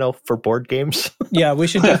channel for board games? Yeah, we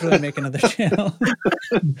should definitely make another channel.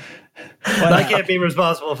 I can't be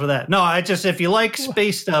responsible for that. No, if you like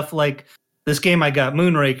space stuff, like this game I got,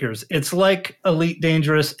 Moonrakers, it's like Elite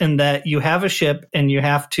Dangerous in that you have a ship and you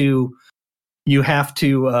have to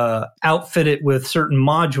outfit it with certain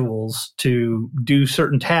modules to do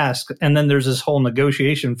certain tasks. And then there's this whole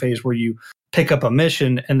negotiation phase where you pick up a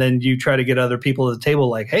mission and then you try to get other people at the table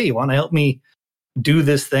like, hey, you want to help me do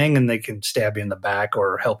this thing? And they can stab you in the back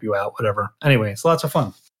or help you out, whatever. Anyway, it's lots of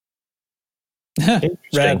fun.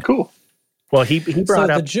 Rad. Cool. Well, he brought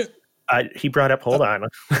up. He brought up. Hold on.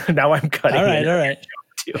 Now I'm cutting. All right.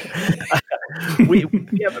 we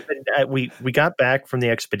haven't been. We got back from the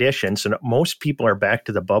expedition, so most people are back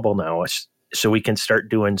to the bubble now. So we can start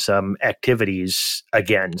doing some activities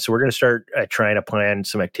again. So we're going to start trying to plan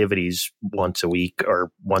some activities once a week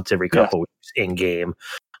or once every couple weeks in game.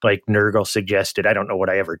 Like Nurgle suggested, I don't know what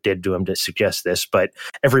I ever did to him to suggest this, but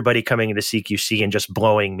everybody coming into CQC and just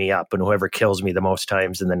blowing me up, and whoever kills me the most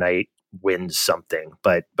times in the night wins something.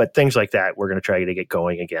 But things like that, we're going to try to get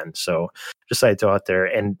going again. So just I throw out there,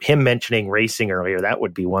 and him mentioning racing earlier, that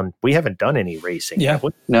would be one. We haven't done any racing. Yeah.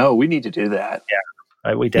 No, we need to do that.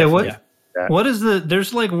 Yeah, we definitely. Yeah, what is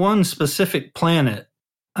there's like one specific planet.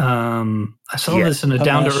 I saw this in a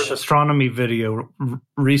Down to Earth astronomy video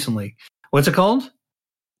recently. What's it called?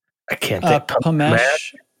 I can't think.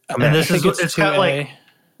 Pamesh. And it's got like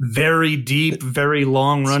very deep, very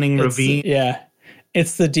long running ravine. Yeah.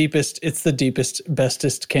 It's the deepest,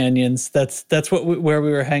 bestest canyons. That's where we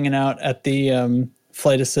were hanging out at the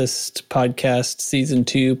Flight Assist podcast season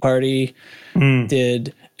 2 party.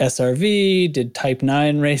 Did SRV, did Type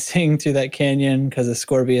 9 racing through that canyon because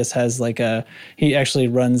Ascorbius has he actually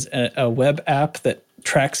runs a web app that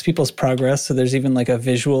tracks people's progress. So there's even like a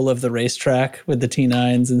visual of the racetrack with the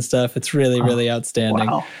T9s and stuff. It's really, really outstanding.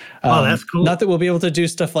 Wow. That's cool. Not that we'll be able to do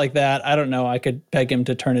stuff like that. I don't know. I could beg him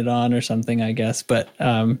to turn it on or something, I guess. But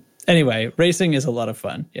anyway, racing is a lot of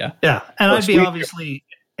fun. Yeah. Yeah. And I'd be obviously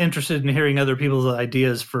interested in hearing other people's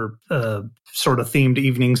ideas for sort of themed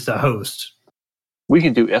evenings to host. We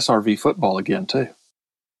can do SRV football again too.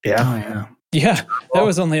 Yeah. Oh, yeah. Yeah, that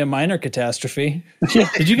was only a minor catastrophe.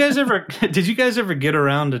 Did you guys ever get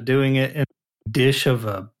around to doing it in a dish of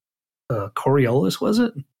a Coriolis, was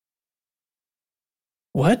it?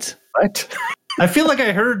 What? What? I feel like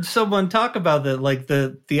I heard someone talk about that, like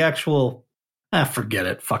the actual. Forget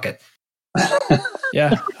it. Fuck it.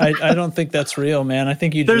 Yeah, I don't think that's real, man. I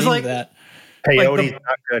think you There's dreamed like- that. Peyote's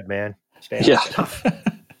not good, man. Stand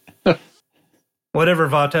Yeah. Whatever,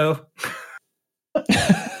 Vato.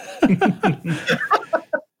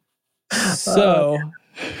 So,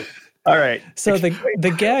 All right. so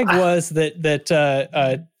the gag was that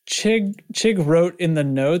Chig wrote in the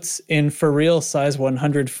notes in for real size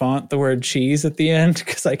 100 font the word cheese at the end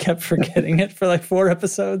because I kept forgetting it for like 4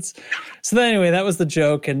 episodes. So then anyway, that was the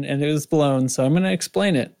joke and it was blown. So I'm going to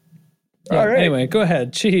explain it. All right. Anyway, go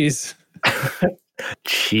ahead. Cheese.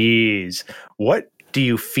 Cheese. What do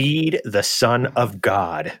you feed the Son of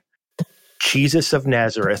God? Jesus of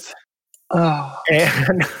Nazareth. Oh,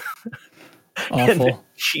 And Awful. the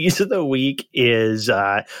cheese of the week is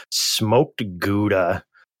smoked Gouda.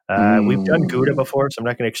 We've done Gouda before, so I'm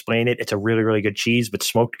not going to explain it. It's a really, really good cheese, but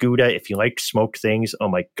smoked Gouda, if you like smoked things, oh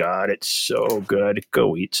my God, it's so good.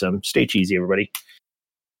 Go eat some. Stay cheesy, everybody.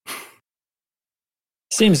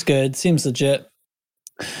 Seems good. Seems legit.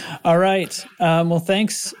 All right. Well,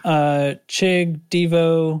 thanks, Chig,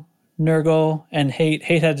 Devo, Nurgle, and Hate.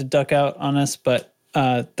 Hate had to duck out on us, but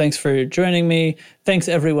thanks for joining me. Thanks,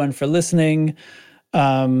 everyone, for listening.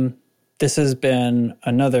 This has been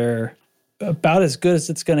another about as good as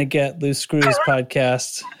it's going to get Loose Screws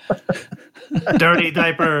podcast. Dirty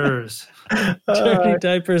diapers. Dirty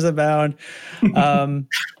diapers abound.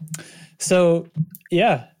 So,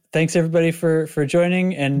 yeah. Thanks everybody for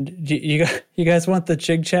joining. And you guys want the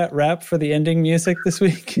Chig Chat rap for the ending music this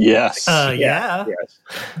week? yes. Yeah. Yes.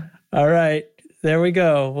 All right, there we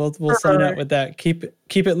go. We'll sign out with that. Keep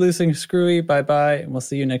it loose and screwy. Bye bye, and we'll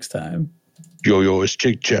see you next time. Yo, it's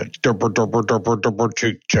Chig Chat. Durper, durper, durper, durper,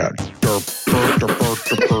 Chig Chat. Durper, durper,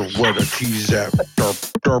 durper, where the cheese at?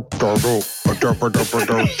 Durp, durp, durper, durper, durper,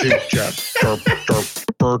 durper, Chig Chat. Durp,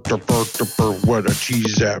 durper, durper, durper, where the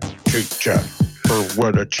cheese at? Chig Chat.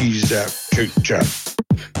 Where the cheese at? Chig Chat.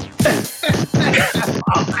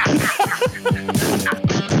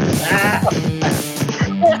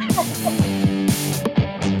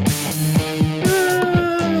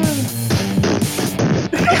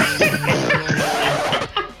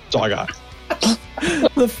 That's all I got.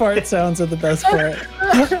 The fart sounds are the best part.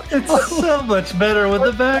 It's so much better with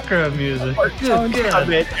the background music. Good Come God.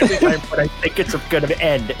 in every time when I think it's going to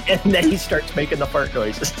end, and then he starts making the fart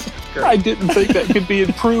noises. Great. I didn't think that could be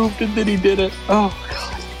improved, and then he did it. Oh,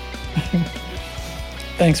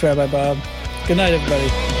 Thanks, Rabbi Bob. Good night,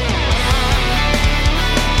 everybody.